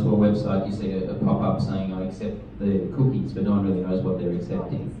log onto a website, you see a pop-up saying, I accept the cookies, but no one really knows what they're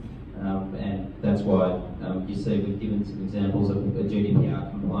accepting. And that's why you see we've given some examples of a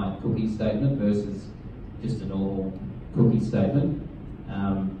GDPR compliant cookie statement versus just a normal cookie statement.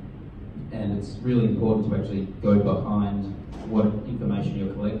 And it's really important to actually go behind what information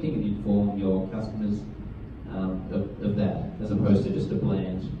you're collecting and inform your customers of that, as opposed to just a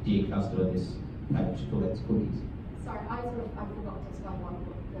bland, dear customer, this page collects cookies. Sorry, I forgot to explain what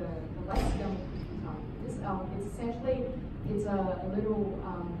the latest cookie type is. It's essentially a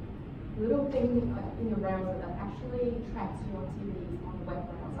little thing in your browser that actually tracks your activities on the web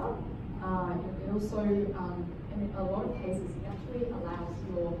browser. It also, in a lot of cases, it actually allows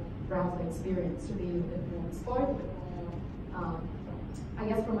your browser experience to be a bit more exposed, a bit more, I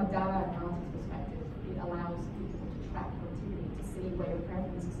guess from a data analysis perspective, it allows people to track your activity, to see where your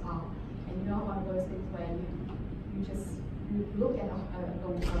preferences are. And you know, one of those things where you look at a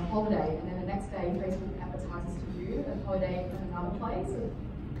holiday, and then the next day Facebook advertises to you a holiday in another place. And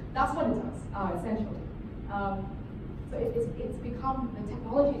that's what it does, essentially. So it's become, the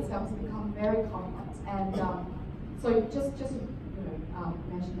technology itself has become very complex. And so just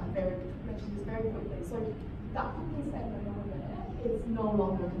mention this very quickly. So that cookie statement over there is no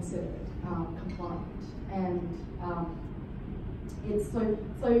longer considered compliant, and it's the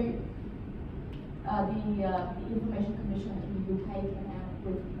Information Commission in the UK came out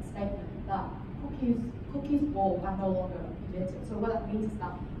with a statement that cookies wall are no longer permitted. So what that means is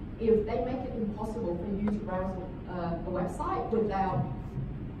that if they make it impossible for you to browse the website without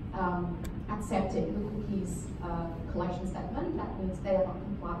accepting the cookies collection statement, that means they are not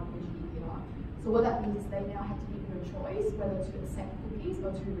compliant with GDPR. So what that means is they now have to give you a choice whether to accept cookies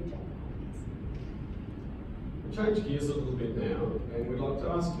or to reject cookies. We'll change gears a little bit now, and we'd like to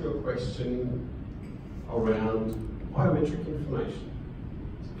ask you a question around biometric information.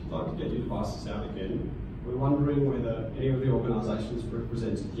 So if you'd like to get your devices out again, we're wondering whether any of the organisations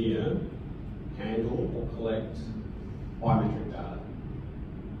represented here handle or collect biometric data.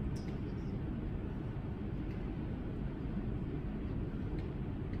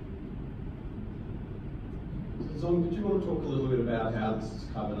 So Zong, did you want to talk a little bit about how this is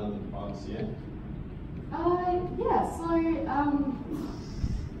covered under the Privacy Act? Yeah, so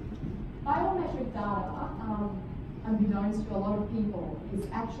biometric data, unbeknownst to a lot of people, is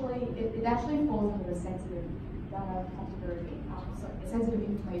actually it actually falls under the sensitive data category, sensitive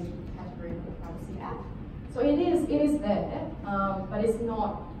information category of the Privacy Act. So it is there, but it's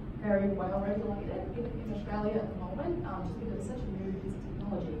not very well regulated in Australia at the moment, just because it's such a new piece of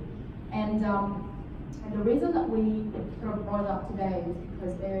technology. And the reason that we sort of brought it up today is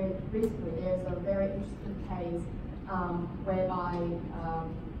because recently there's a very interesting case whereby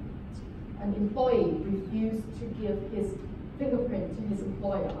an employee refused to give his fingerprint to his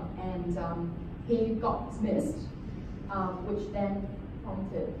employer, and he got dismissed, which then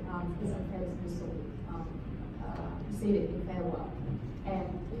prompted his unfair dismissal proceeding in Fair Work. And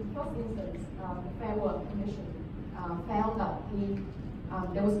in the first instance, the Fair Work Commission found that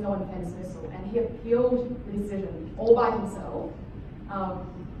there was no unfair dismissal, and he appealed the decision all by himself,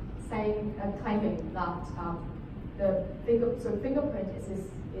 claiming that fingerprint is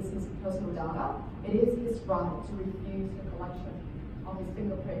his personal data. It is his right to refuse the collection of his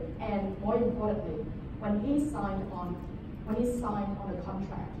fingerprint, and more importantly, when he signed on a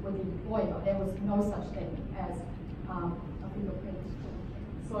contract with the employer, there was no such thing as a fingerprint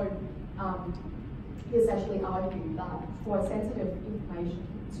collection. So he essentially argued that for sensitive information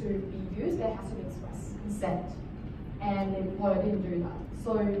to be used, there has to be express consent, and the employer didn't do that.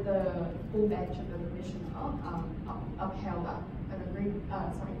 So the full bench of the commissioner upheld that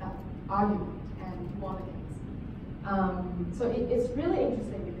that argument and won the case. So it's really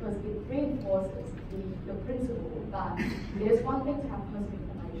interesting because it reinforces the principle that it is one thing to have personal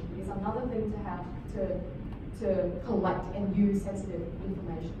information, it's another thing to have to to collect and use sensitive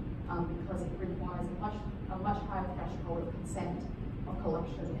information because it requires a much higher threshold of consent of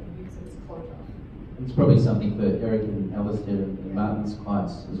collection and use of disclosure. It's probably something for Eric and Alistair and Martin's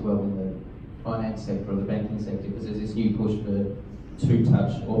clients as well in the finance sector or the banking sector, because there's this new push for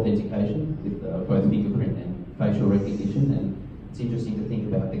two-touch authentication with both fingerprint and facial recognition, and it's interesting to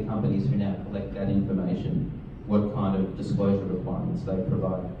think about the companies who now collect that information, what kind of disclosure requirements they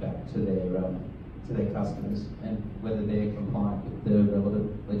provide back to their customers, and whether they're compliant with the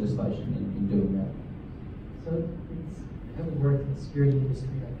relevant legislation in doing that. So having worked in the security industry,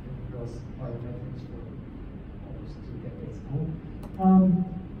 I came across biometrics for almost 2 decades now.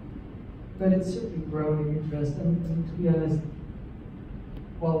 But it's certainly grown in interest, and to be honest,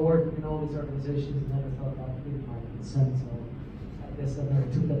 while working in all these organizations, I never thought about giving my consent, so I guess I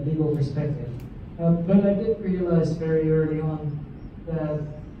never took that legal perspective. But I did realize very early on that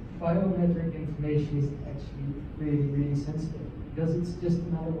biometric information is actually really, really sensitive, because it's just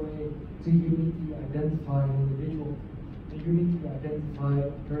another way to uniquely identify an individual, to uniquely identify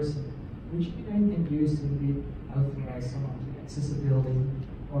a person, which you then can use to indeed authorize someone to access a building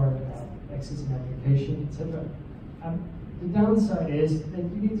or access an application, etc. The downside is that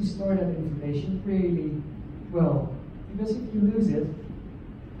you need to store that information really well, because if you lose it,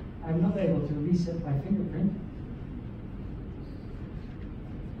 I'm not able to reset my fingerprint.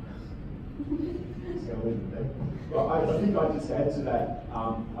 Well, I think I'd just add to that.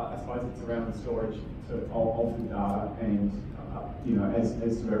 I suppose it's around the storage of the data, and you know, as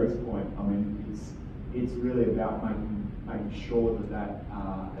to Eric's point, I mean, it's really about making sure that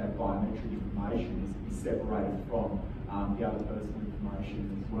biometric information is separated from the other personal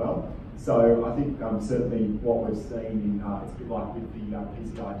information as well. So I think certainly what we've seen in it's a bit like with the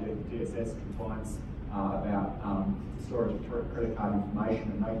PCI DSS compliance about storage of credit card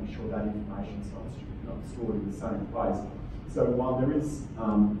information and making sure that information is not stored in the same place. So while there is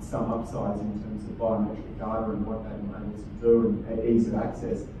some upsides in terms of biometric data and what that enables to do and ease of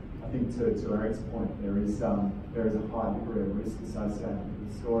access, I think to Eric's point, there is a high degree of risk associated with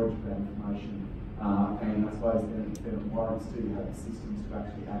the storage of that information, and I suppose then it warrants to have the systems to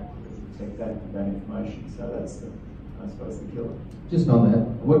actually adequately protect that information. So that's I suppose the killer. Just on that,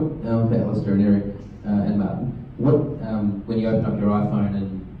 what for Alistair and Eric and Martin, what when you open up your iPhone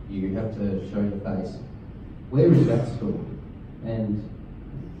and you have to show your face, where is that stored, and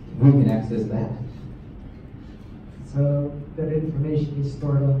who can access that? So that information is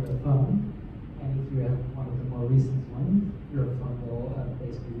stored on your phone, and if you have one of the more recent ones, your phone will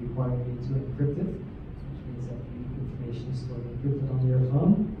basically require you to encrypt it, which means that the information is stored encrypted on your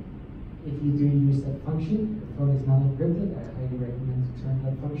phone. If you do use that function, your phone is not encrypted, I highly recommend to turn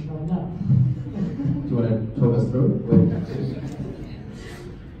that function on now. Do you want to talk us through it?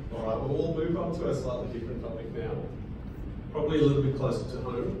 All right, well, we'll move on to a slightly different topic now, probably a little bit closer to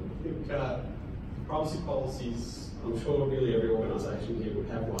home. I think privacy policies, I'm sure nearly every organisation here would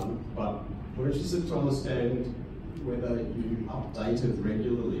have one, but we're interested to understand whether you update it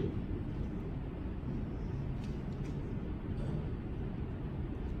regularly.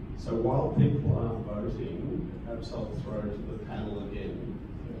 So while people are voting, perhaps I'll throw to the panel again,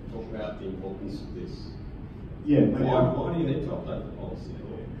 talk about the importance of this. Yeah. Why do you need to update the policy?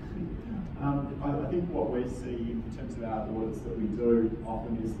 I think what we see in terms of our audits that we do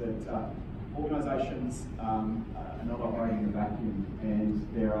often is that organisations are not operating in a vacuum, and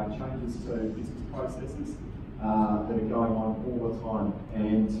there are changes to business processes that are going on all the time.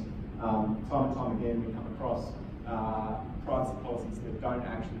 And time and time again, we come across privacy policies that don't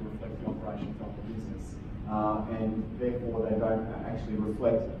actually reflect the operations of the business, and therefore they don't actually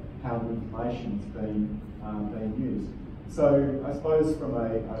reflect how the information is being used. So I suppose from a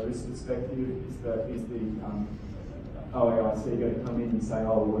risk perspective, is the OAIC going to come in and say,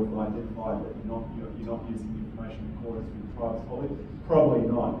 oh, well, we've identified that you're not using the information in accordance with privacy policy? Probably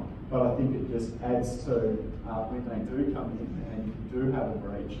not. But I think it just adds to when they do come in and you do have a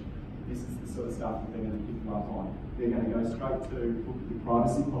breach, this is the sort of stuff that they're going to pick you up on. They're going to go straight to look at the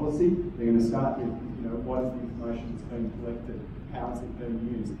privacy policy. They're going to start with, what is the information that's being collected? How is it being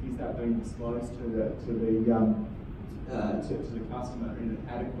used? Is that being disclosed to the customer in an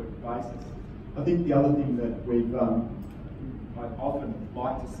adequate basis? I think the other thing that I often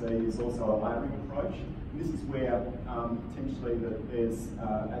like to see is also a layering approach. This is where potentially that there's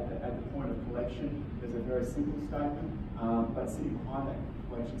at the point of collection, there's a very simple statement, but sitting behind that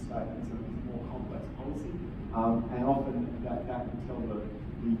collection statement is a more complex policy, and often that can tell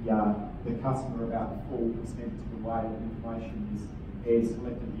the customer about the full extent to the way that information is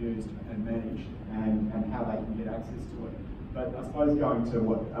collected, used, and managed, and how they can get access to it. But I suppose going to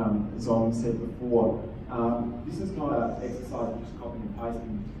what Zong said before, this is not an exercise of just copying and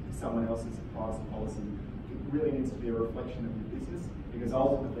pasting someone else's privacy policy. It really needs to be a reflection of your business, because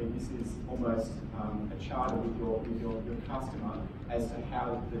ultimately this is almost a charter with your customer as to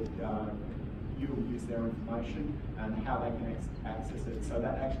how you will use their information and how they can access it. So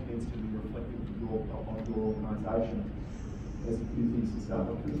that actually needs to be reflected on your organisation. There's a few things to start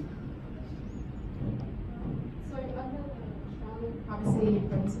off with. So under the Australian privacy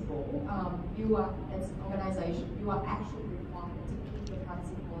principle, you are, as an organisation, you are actually required to keep your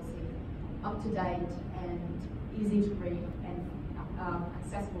privacy policy up to date and easy to read and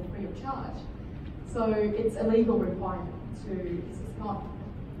accessible free of charge. So it's a legal requirement to, this is not,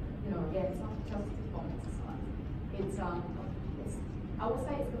 again, it's not just a form exercise. It's, I would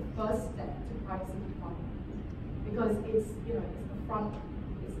say it's the first step to privacy compliance, because it's the front,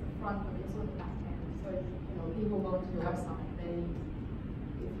 but it's also the back end. So, people go to your website,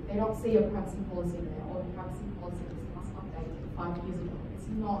 if they don't see a privacy policy there, or the privacy policy was updated 5 years ago, it's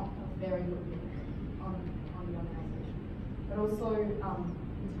not a very good look on the organization. But also,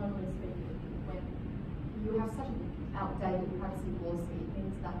 internally speaking, when you have such an outdated privacy policy, it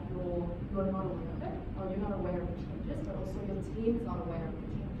means that you're not aware of it, or you're not aware of the changes, but also your team is not aware of the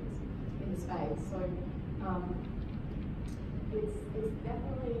changes in the space. So it's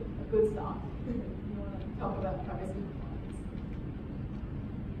definitely a good start. You want to talk about privacy compliance.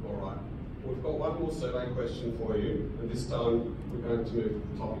 All right. We've got one more survey question for you, and this time we're going to move to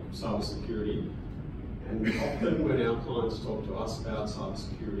the topic of cybersecurity. And often when our clients talk to us about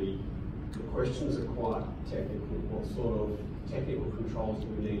cybersecurity, the questions are quite technical. What sort of technical controls do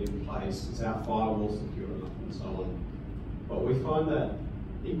we need in place? Is our firewall secure enough, and so on? But we find that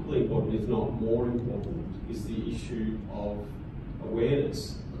equally important, if not more important, is the issue of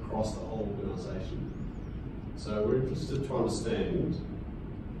awareness across the whole organisation. So we're interested to understand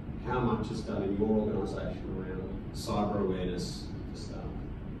how much is done in your organisation around cyber awareness for staff.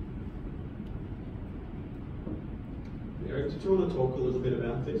 Eric, did you want to talk a little bit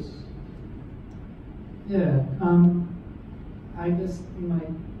about this? Yeah, I guess in my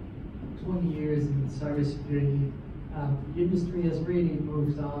 20 years in cybersecurity, the industry has really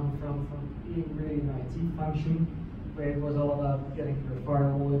moved on from being really an IT function, where it was all about getting your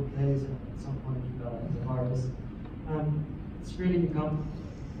firewall in place, and at some point you got antivirus. It's really become,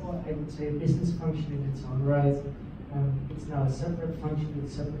 well, I would say, a business function in its own right. It's now a separate function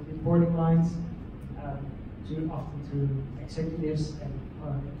with separate reporting lines, often to executives and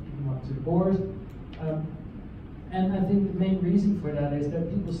even up to the board. And I think the main reason for that is that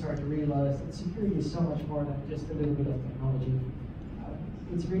people start to realize that security is so much more than just a little bit of technology.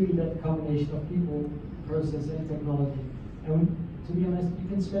 It's really that combination of people, process, and technology. And to be honest, you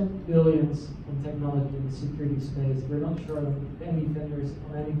can spend billions on technology in the security space. We're not short of any vendors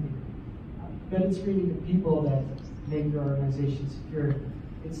on anything. But it's really the people that make your organization secure.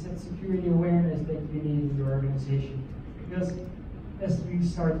 It's that security awareness that you need in your organization. Because as we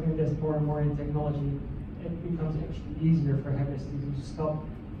start to invest more and more in technology, it becomes actually easier for hackers to stop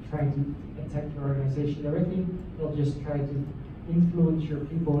trying to attack your organization directly. They'll just try to influence your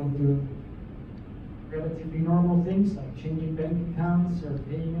people into relatively normal things like changing bank accounts or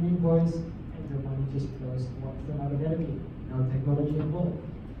paying an invoice, and their money just goes to walk them automatically. No technology involved.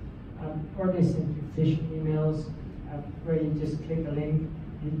 Or they send you phishing emails where you just click a link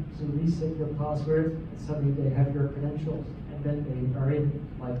to reset your password, and suddenly they have your credentials, and then they are in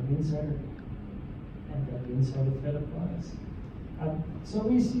like an insider, and then the insider threat applies. So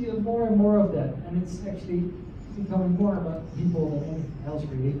we see more and more of that, and it's actually becoming more about people than anything else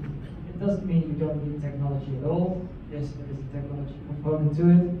really. It doesn't mean you don't need technology at all. Yes, there is a technology component to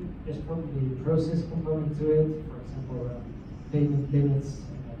it. There's probably a process component to it. For example, payment limits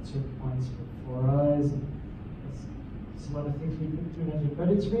at certain points for 4 eyes, and some other things we could mention. But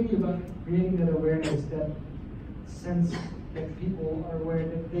it's really about creating that awareness, that sense that people are aware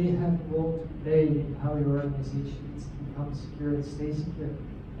that they have a role to play in how your organization needs to become secure and stay secure.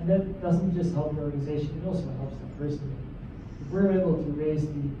 And that doesn't just help your organization, it also helps them personally. If we're able to raise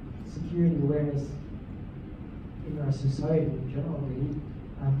the security awareness in our society in general, really,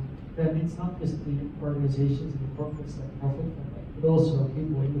 then it's not just the organizations and the corporates that profit from that, but also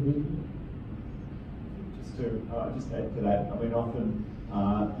people individually. Just to add to that, I mean, often,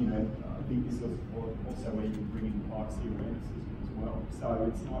 I think this is also where you bring in privacy awareness as well.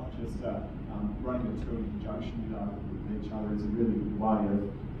 So it's not just running the two in conjunction with each other is a really good way of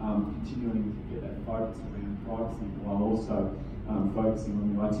continuing to get that focus around privacy while also focusing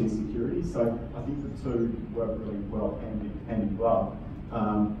on the IT security. So I think the two work really well hand in glove.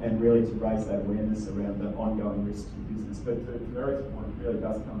 and really to raise that awareness around the ongoing risks to business. But to Eric's point, it really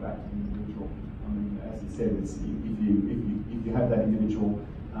does come back to the individual. I mean, as he said, it's, if you have that individual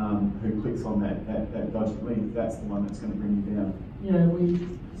who clicks on that dodgy link, that's the one that's going to bring you down. Yeah, we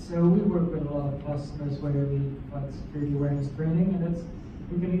work with a lot of customers where we provide security awareness training, and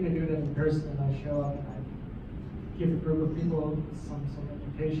we can either do that in person, and I show up and I give a group of people some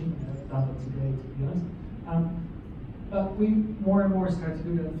education. I've done it today, to be honest. But we more and more start to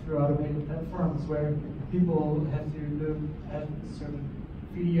do that through automated platforms where people have to look at a certain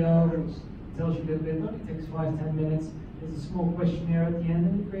video which tells you a little bit, it only takes 5-10 minutes. There's a small questionnaire at the end,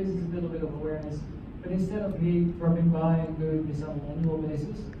 and it raises a little bit of awareness. But instead of me dropping by and doing this on an annual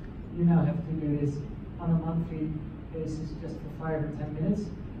basis, you now have to do this on a monthly basis just for 5 or 10 minutes.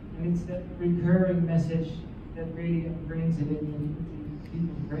 And it's that recurring message that really brings it into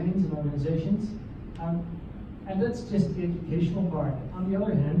people's brains and organizations. And that's just the educational part. On the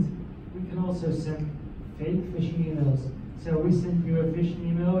other hand, we can also send fake phishing emails. So we send you a phishing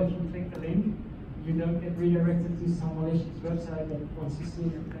email. If you click the link, you don't get redirected to some malicious website that wants to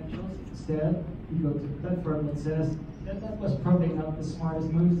steal your credentials. Instead, you go to a platform that says that was probably not the smartest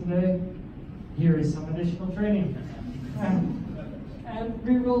move today. Here is some additional training. And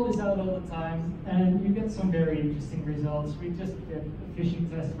we roll this out all the time, and you get some very interesting results. We just did a phishing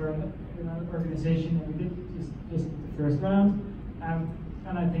test for an organization, and we did just the first round.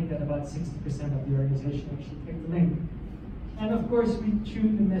 And I think that about 60% of the organization actually clicked the link. And of course, we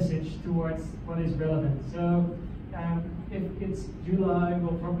tune the message towards what is relevant. So if it's July,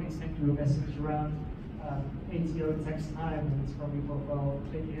 we'll probably send you a message around ATO tax time, and it's probably, well,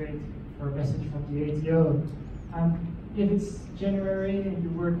 click here for a message from the ATO. If it's January and you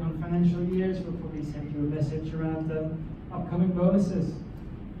work on financial years, we'll probably send you a message around upcoming bonuses.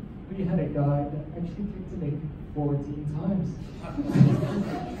 We had a guy that actually clicked the link 14 times.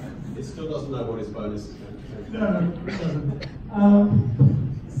 He still doesn't know what his bonus is going to be. No, it doesn't.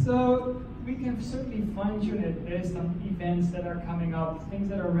 So we can certainly fine-tune it based on events that are coming up, things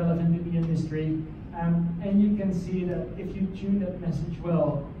that are relevant in the industry, and you can see that if you tune that message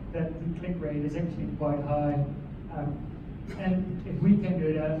well, that the click rate is actually quite high. And if we can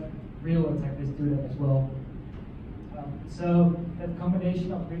do that, real attackers do that as well. So that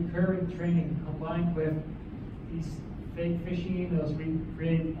combination of recurring training combined with these fake phishing emails, we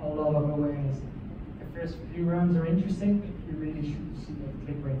create a lot of awareness. The first few rounds are interesting, but you really should see that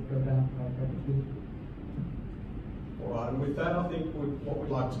click rate go down quite rapidly. All right, and with that, I think what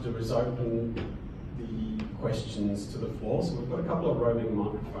we'd like to do is open the questions to the floor. So we've got a couple of roving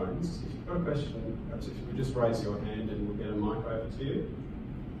microphones. If you've got a question, perhaps if you could just raise your hand and we'll get a mic over to you.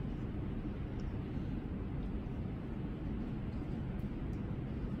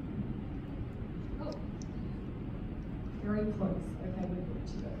 Oh, very close. Okay, we're good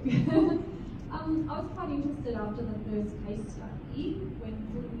to go. I was quite interested after the first case study when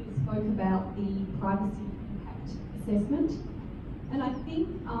you spoke about the privacy impact assessment. And I think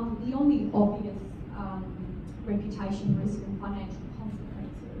beyond the obvious reputation risk and financial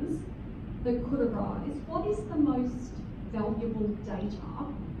consequences that could arise, what is the most valuable data,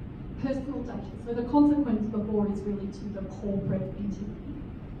 personal data? So the consequence before is really to the corporate entity,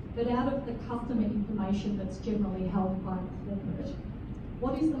 but out of the customer information that's generally held by the corporate,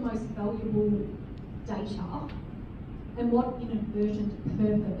 what is the most valuable data, and what inadvertent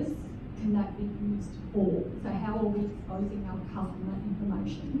purpose can that be used for? So how are we exposing our customer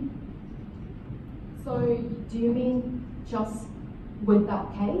information? So do you mean just with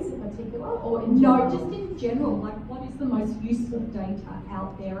that case in particular, or in No, general? just in general, like what is the most useful data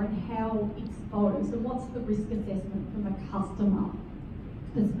out there and how exposed, and what's the risk assessment from a customer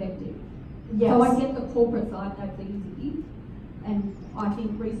perspective? Yes. So I get the corporate side, that's easy, and I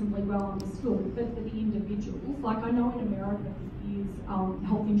think reasonably well understood, but for the individuals, like I know in America is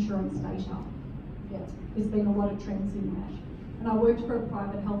health insurance data. Yeah. There's been a lot of trends in that. And I worked for a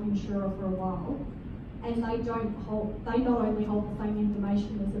private health insurer for a while, and they not only hold the same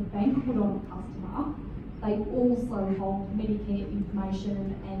information as a bank would on a customer, they also hold Medicare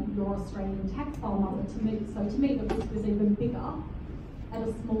information and your Australian tax file number. So to me the risk was even bigger at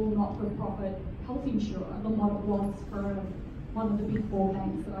a small not-for-profit health insurer than what it was for one of the big four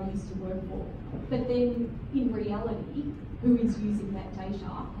banks that I used to work for. But then in reality, who is using that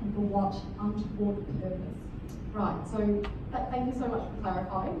data and for what untoward purpose? Right, so thank you so much for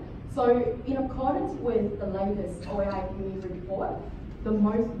clarifying. So in accordance with the latest OAIPE report, the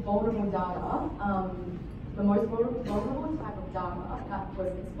most vulnerable data, the most vulnerable type of data that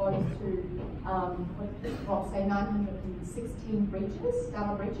was exposed to, say 916 breaches,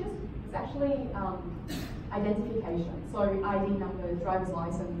 data breaches, is actually identification, so ID number, driver's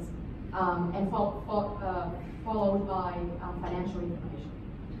license, and followed by financial information.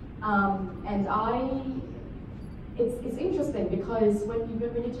 It's interesting because when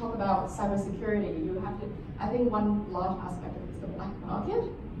you talk about cybersecurity, you have to, I think one large aspect of it is the black market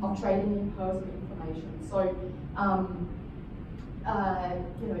of trading in personal information. So,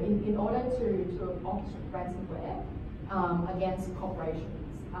 in order to opt ransomware against corporations,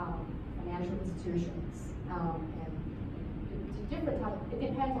 financial institutions, and different types, it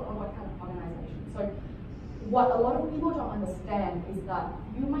depends on what kind of organization. So, what a lot of people don't understand is that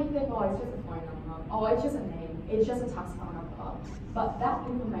you might think, oh, it's just a phone number, oh, it's just a name, it's just a tax phone number, but that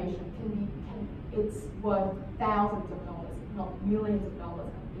information it's worth thousands of dollars, if not millions of dollars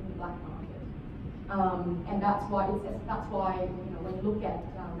in the black market, and that's why when you look at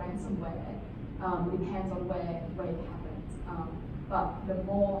ransomware, it depends on where it happens, but the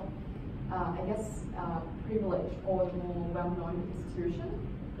more privileged or the more well-known institution,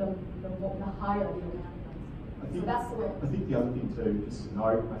 the higher the amount. I think the other thing too, just to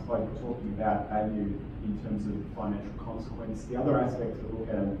note, I suppose we're talking about value in terms of financial consequence. The other aspect to look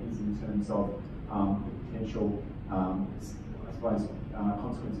at is in terms of the potential,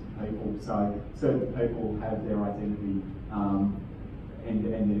 consequence for people. So certain people have their identity and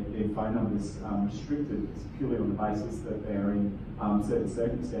their phone numbers restricted purely on the basis that they're in certain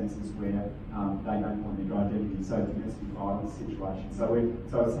circumstances where they don't want their identity, so domestic violence situation.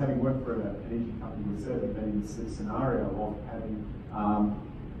 So as having worked for an energy company, we've certainly been in this scenario of having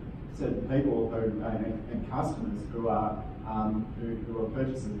certain people and customers who are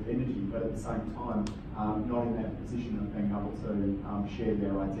purchasers of energy, but at the same time not in that position of being able to share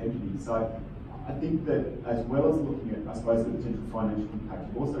their identity. So I think that as well as looking at, I suppose, the potential financial impact,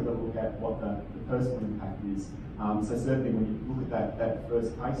 you've also got to look at what the personal impact is. So certainly when you look at that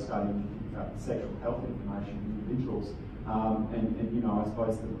first case study, and you think about the sexual health information of individuals, and I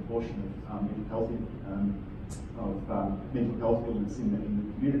suppose the proportion of mental health illness in the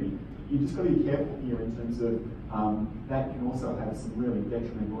community, you just got to be careful here in terms of that can also have some really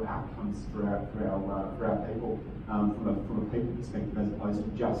detrimental outcomes for our people from a people perspective as opposed to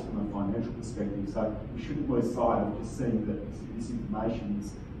just from a financial perspective. So we shouldn't lose sight of just seeing that this information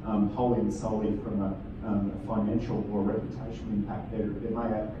is wholly and solely from a financial or reputational impact. There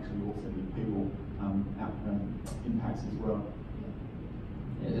may actually also be people impacts as well.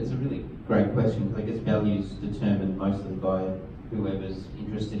 Yeah, it's a really great question because I guess value is determined mostly by whoever's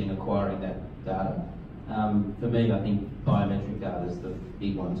interested in acquiring that data. For me, I think biometric data is the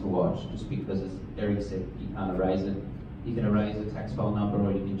big one to watch, just because, as Eric said, you can't erase it. You can erase a tax file number,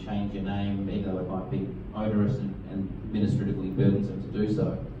 or you can change your name, even though it might be onerous and administratively burdensome to do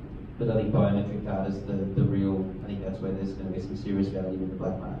so. But I think biometric data is the real. I think that's where there's going to be some serious value in the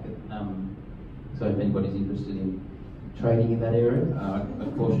black market. So if anybody's interested in trading in that area, I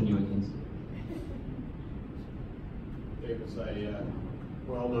caution you against it. There was a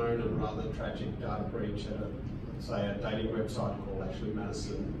well-known and rather tragic data breach at a dating website called Actually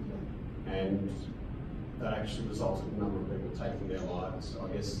Madison, and that actually resulted in a number of people taking their lives. So I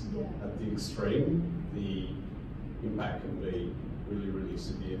guess at the extreme, the impact can be really, really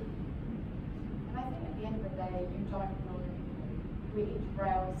severe. And I think at the end of the day, you don't know, we each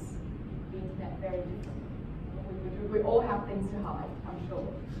browse the internet very differently. We all have things to hide, I'm sure.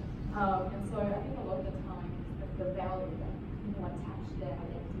 And so I think a lot of the time, the value that people attach to their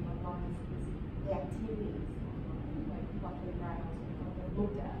identity online is the activities online, like what they browse or what they've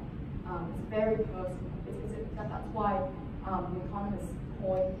looked at. It's very personal. That's why the economists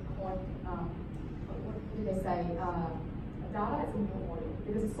coined what do they say? Data is important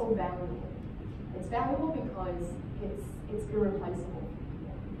because it's so valuable. It's valuable because it's irreplaceable.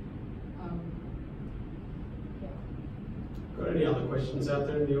 Got any other questions out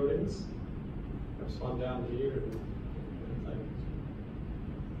there in the audience? Perhaps one down here.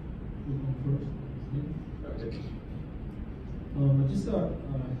 I just thought,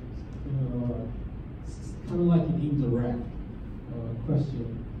 kind of like an indirect question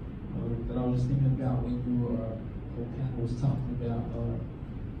that I was thinking about when you was talking about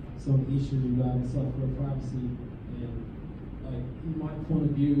some of the issues regarding software privacy, and like in my point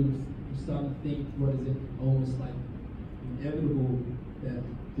of view, I'm starting to think, what is it, almost like inevitable that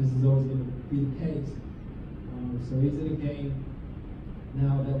this is always going to be the case. So is it a game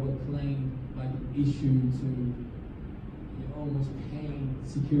now that we're playing like an issue to almost paying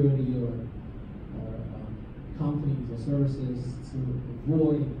security or companies or services to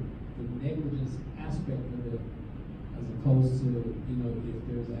avoid the negligence aspect of it, as opposed to if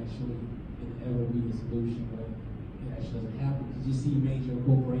there's actually ever be a solution where it actually doesn't happen? Because you see major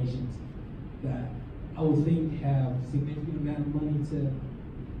corporations that I would think have significant amount of money to,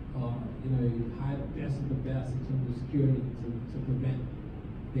 hire the best of the best in terms of security to prevent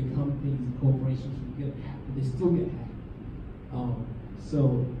big companies and corporations from getting hacked, but they still get hacked.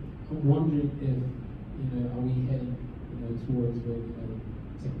 So I'm wondering if, are we heading, towards where,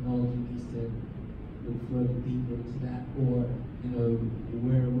 technology needs to look further deeper into that, or,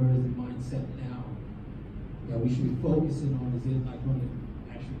 where is the mindset now that we should be focusing on? Is it like on the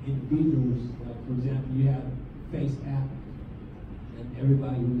actual individuals? Like, for example, you have Face app, and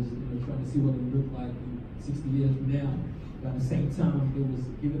everybody was trying to see what it looked like in 60 years from now. But at the same time, it was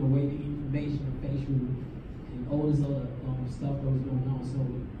giving away the information of facial and all this other stuff that was going on. So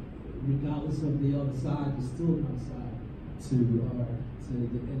regardless of the other side, there's still another side to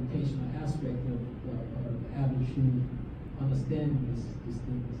the educational aspect of the average human understanding these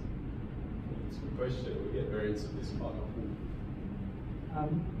things. It's a good question. We get variants of this quite often.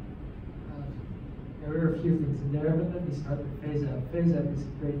 There are a few things in there, but let me start with FaceApp. FaceApp is a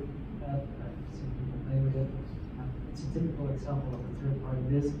great app. I've seen people play with it. It's a typical example of a third-party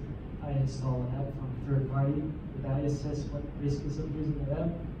risk. I install an app from a third party. Did I assess what risk is of using that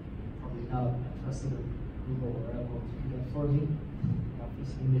app? Probably not. I trusted Google or Apple to do that for me.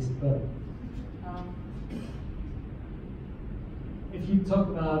 Obviously missed the boat. If you talk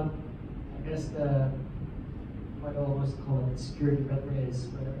about, I guess, I'd almost call it security red race,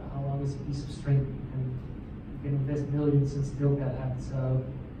 where how long is a piece of string? And you can invest millions and still get hacked. So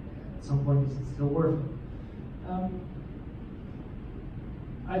at some point, is it still worth it?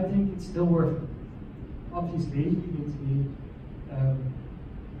 I think it's still worth it. Obviously,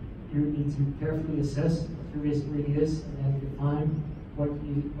 you need to carefully assess what the risk really is, and then define what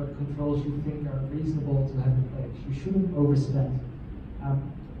controls you think are reasonable to have in place. You shouldn't overspend.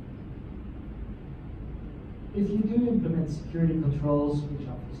 If you do implement security controls, which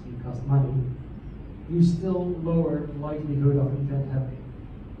obviously cost money, you still lower the likelihood of an event happening.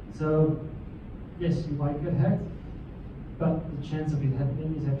 So, yes, you might get hacked, but the chance of it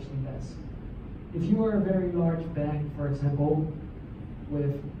happening is actually less. If you are a very large bank, for example,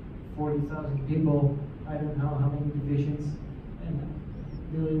 with 40,000 people, I don't know how many divisions, and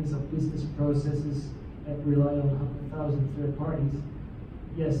millions of business processes that rely on 100,000 third parties,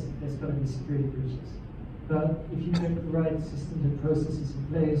 yes, there's going to be security breaches. But if you get the right systems and processes in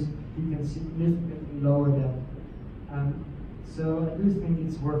place, you can significantly lower them. So I do think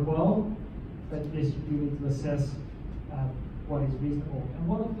it's worthwhile, but yes, you do need to assess what is reasonable. And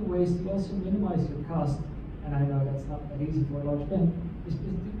one of the ways to also minimize your cost, and I know that's not that easy for a large bank, is to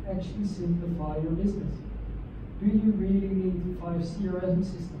actually simplify your business. Do you really need 5 CRM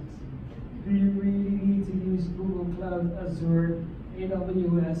systems? Do you really need to use Google Cloud, Azure,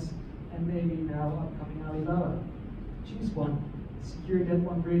 AWS, and maybe now upcoming Alibaba? Choose one. Secure that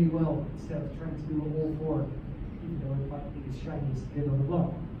one really well instead of trying to do all 4, even though it might be the shiniest kid on the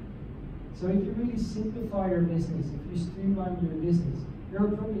block. So if you really simplify your business, if you streamline your business, you're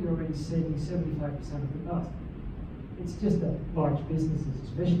probably already saving 75% of the cost. It's just that large businesses,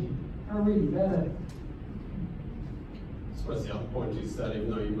 especially, are really bad at it. I suppose the other point is that even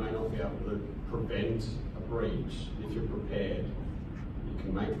though you may not be able to prevent a breach, if you're prepared, you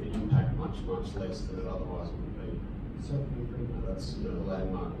can make the impact much, much less than it otherwise would be. Certainly agree. That's the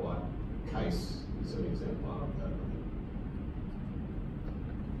landmark white case is an exemplar of that.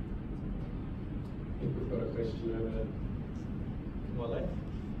 I think we've got a question over to my left.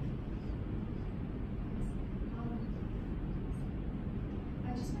 I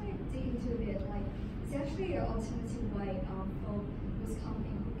just want to dig into a bit, like, it's actually an alternative way for those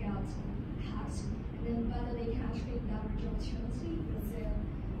companies who get hacked, and then whether they can actually leverage opportunity with their,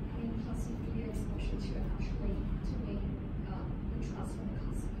 plus media exposure to actually to win the trust from the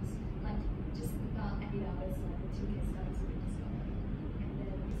customers. Like, just any others, like the 2 case studies we discovered. And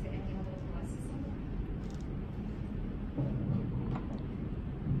then is there any other advice on that?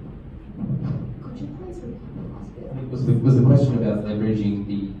 Could you please repeat the last bit? Was the question about leveraging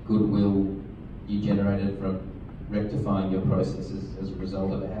the goodwill you generated from rectifying your processes as a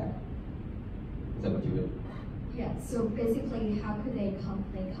result of a hack? Is that what you would? Yeah, so basically, how could a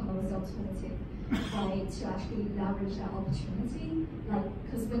company come up with alternative way to actually leverage that opportunity? Like,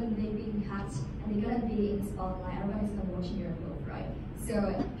 because when they've been hacked and they're going to be in the spotlight, everybody's going to be watching your move, right? So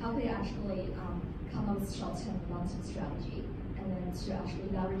how could they actually come up with short-term, long-term strategy, and then to actually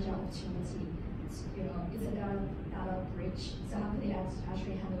leverage that opportunity? It's a data breach, so how could they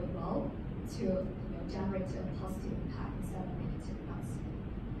actually handle it well to generate a positive impact instead of negative ones?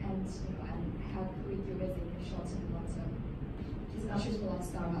 And and how could we do it in the short term and long term? Especially for like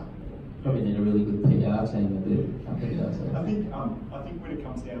startup. Probably need a really good PR team to do. I think when it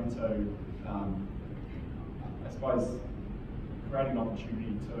comes down to suppose, creating an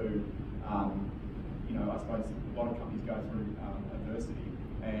opportunity to, I suppose a lot of companies go through adversity,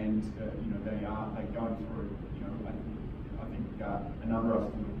 and they're going through, I think a number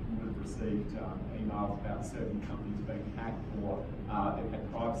of them would have received emails about certain companies being hacked or they've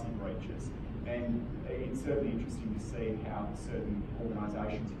had privacy breaches. And it's certainly interesting to see how certain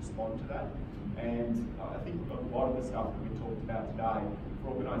organisations respond to that. And I think a lot of the stuff that we talked about today,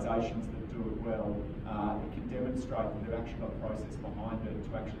 for organisations that do it well, it can demonstrate that they've actually got a process behind it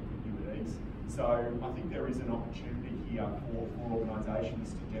to actually put you at ease. So I think there is an opportunity here for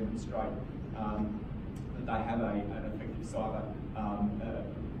organisations to demonstrate that they have an effective cyber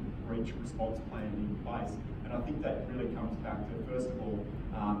breach response plan in place. And I think that really comes back to, first of all,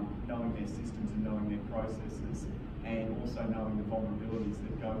 knowing their systems and knowing their processes, and also knowing the vulnerabilities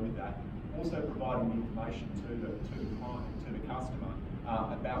that go with that. Also providing information to the client, to the customer,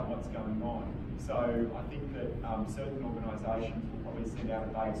 about what's going on. So I think that certain organisations will probably send out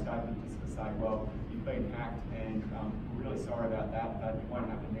a vague statement to sort of say, well, you've been hacked and we're really sorry about that, but it won't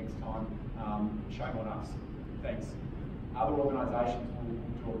happen next time. Shame on us. Thanks. Other organisations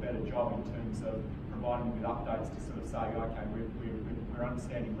will do a better job in terms of providing with updates to sort of say, okay, we're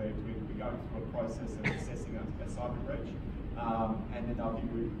understanding we're going through a process of assessing a cyber breach, and then they'll give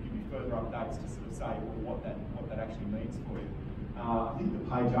you further updates to sort of say, well, what that actually means for you. I think the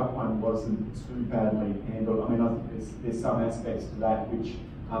page up one wasn't too badly handled. I mean, I think there's some aspects to that which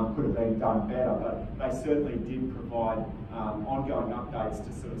could have been done better, but They certainly did provide ongoing updates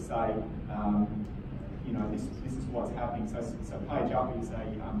to sort of say, this is what's happening. So Page Up is a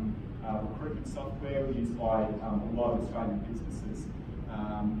recruitment software used by a lot of Australian businesses.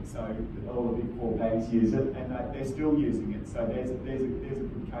 So all the big four banks use it. and they're still using it. So there's a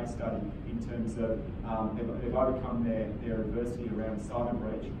good case study in terms of they've overcome their adversity around cyber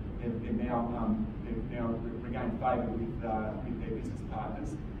breach. They've now regained favour with their business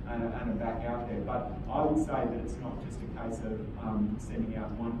partners and are back out there. But I would say that it's not just a case of sending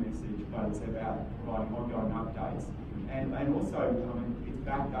out one message, but it's about providing ongoing updates. And also, it's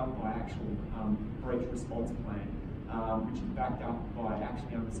backed up by actual breach response plan, which is backed up by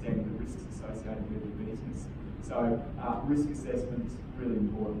actually understanding the risks associated with the business. So risk assessment is really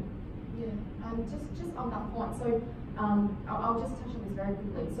important. Yeah, just on that point, so I'll just touch on this very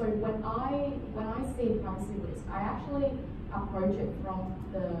quickly. So when I see privacy risk, I actually approach it from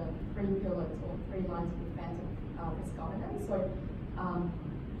the 3 pillars or 3 lines of defense of risk governance. So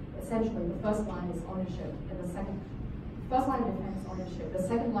essentially, the first line is ownership, and first line of defense is ownership. The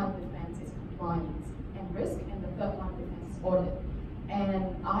second line of defense is compliance and risk, and the third line of defense is audit.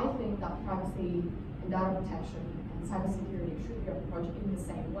 And I think that privacy and data protection and cybersecurity should be approached in the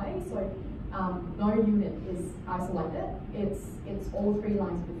same way. So no unit is isolated. It's all 3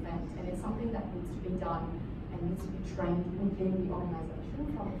 lines of defense, and it's something that needs to be done and needs to be trained within the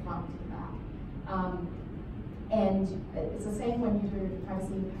organisation from the front to the back. And it's the same when you do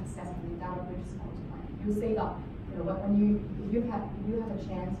privacy impact assessment and data breach response plan. You'll see that if you have a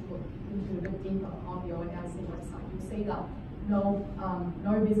chance to look into a bit deeper on the ONIC website, you'll see that no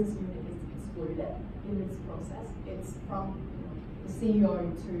business unit is excluded in this process. It's from the CEO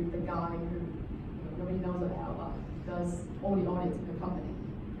to the guy who nobody knows about but does all the audits in the company.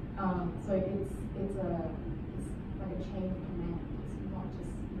 So it's like a chain of command. It's not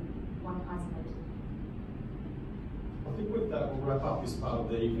just one isolated. I think with that, we'll wrap up this part of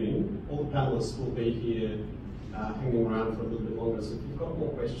the evening. All the panellists will be here hanging around for a little bit longer. So if you've got more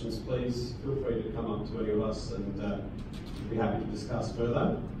questions, please feel free to come up to any of us, and we'll be happy to discuss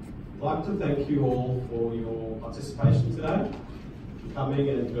further. I'd like to thank you all for your participation today, for coming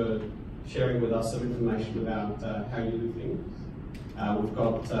and for sharing with us some information about how you do things. We've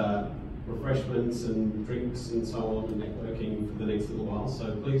got refreshments and drinks and so on and networking for the next little while,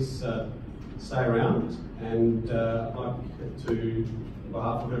 so please stay around. And I'd like to, on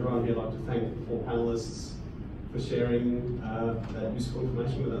behalf of everyone here, I'd like to thank the 4 panellists for sharing that useful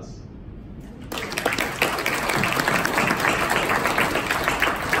information with us.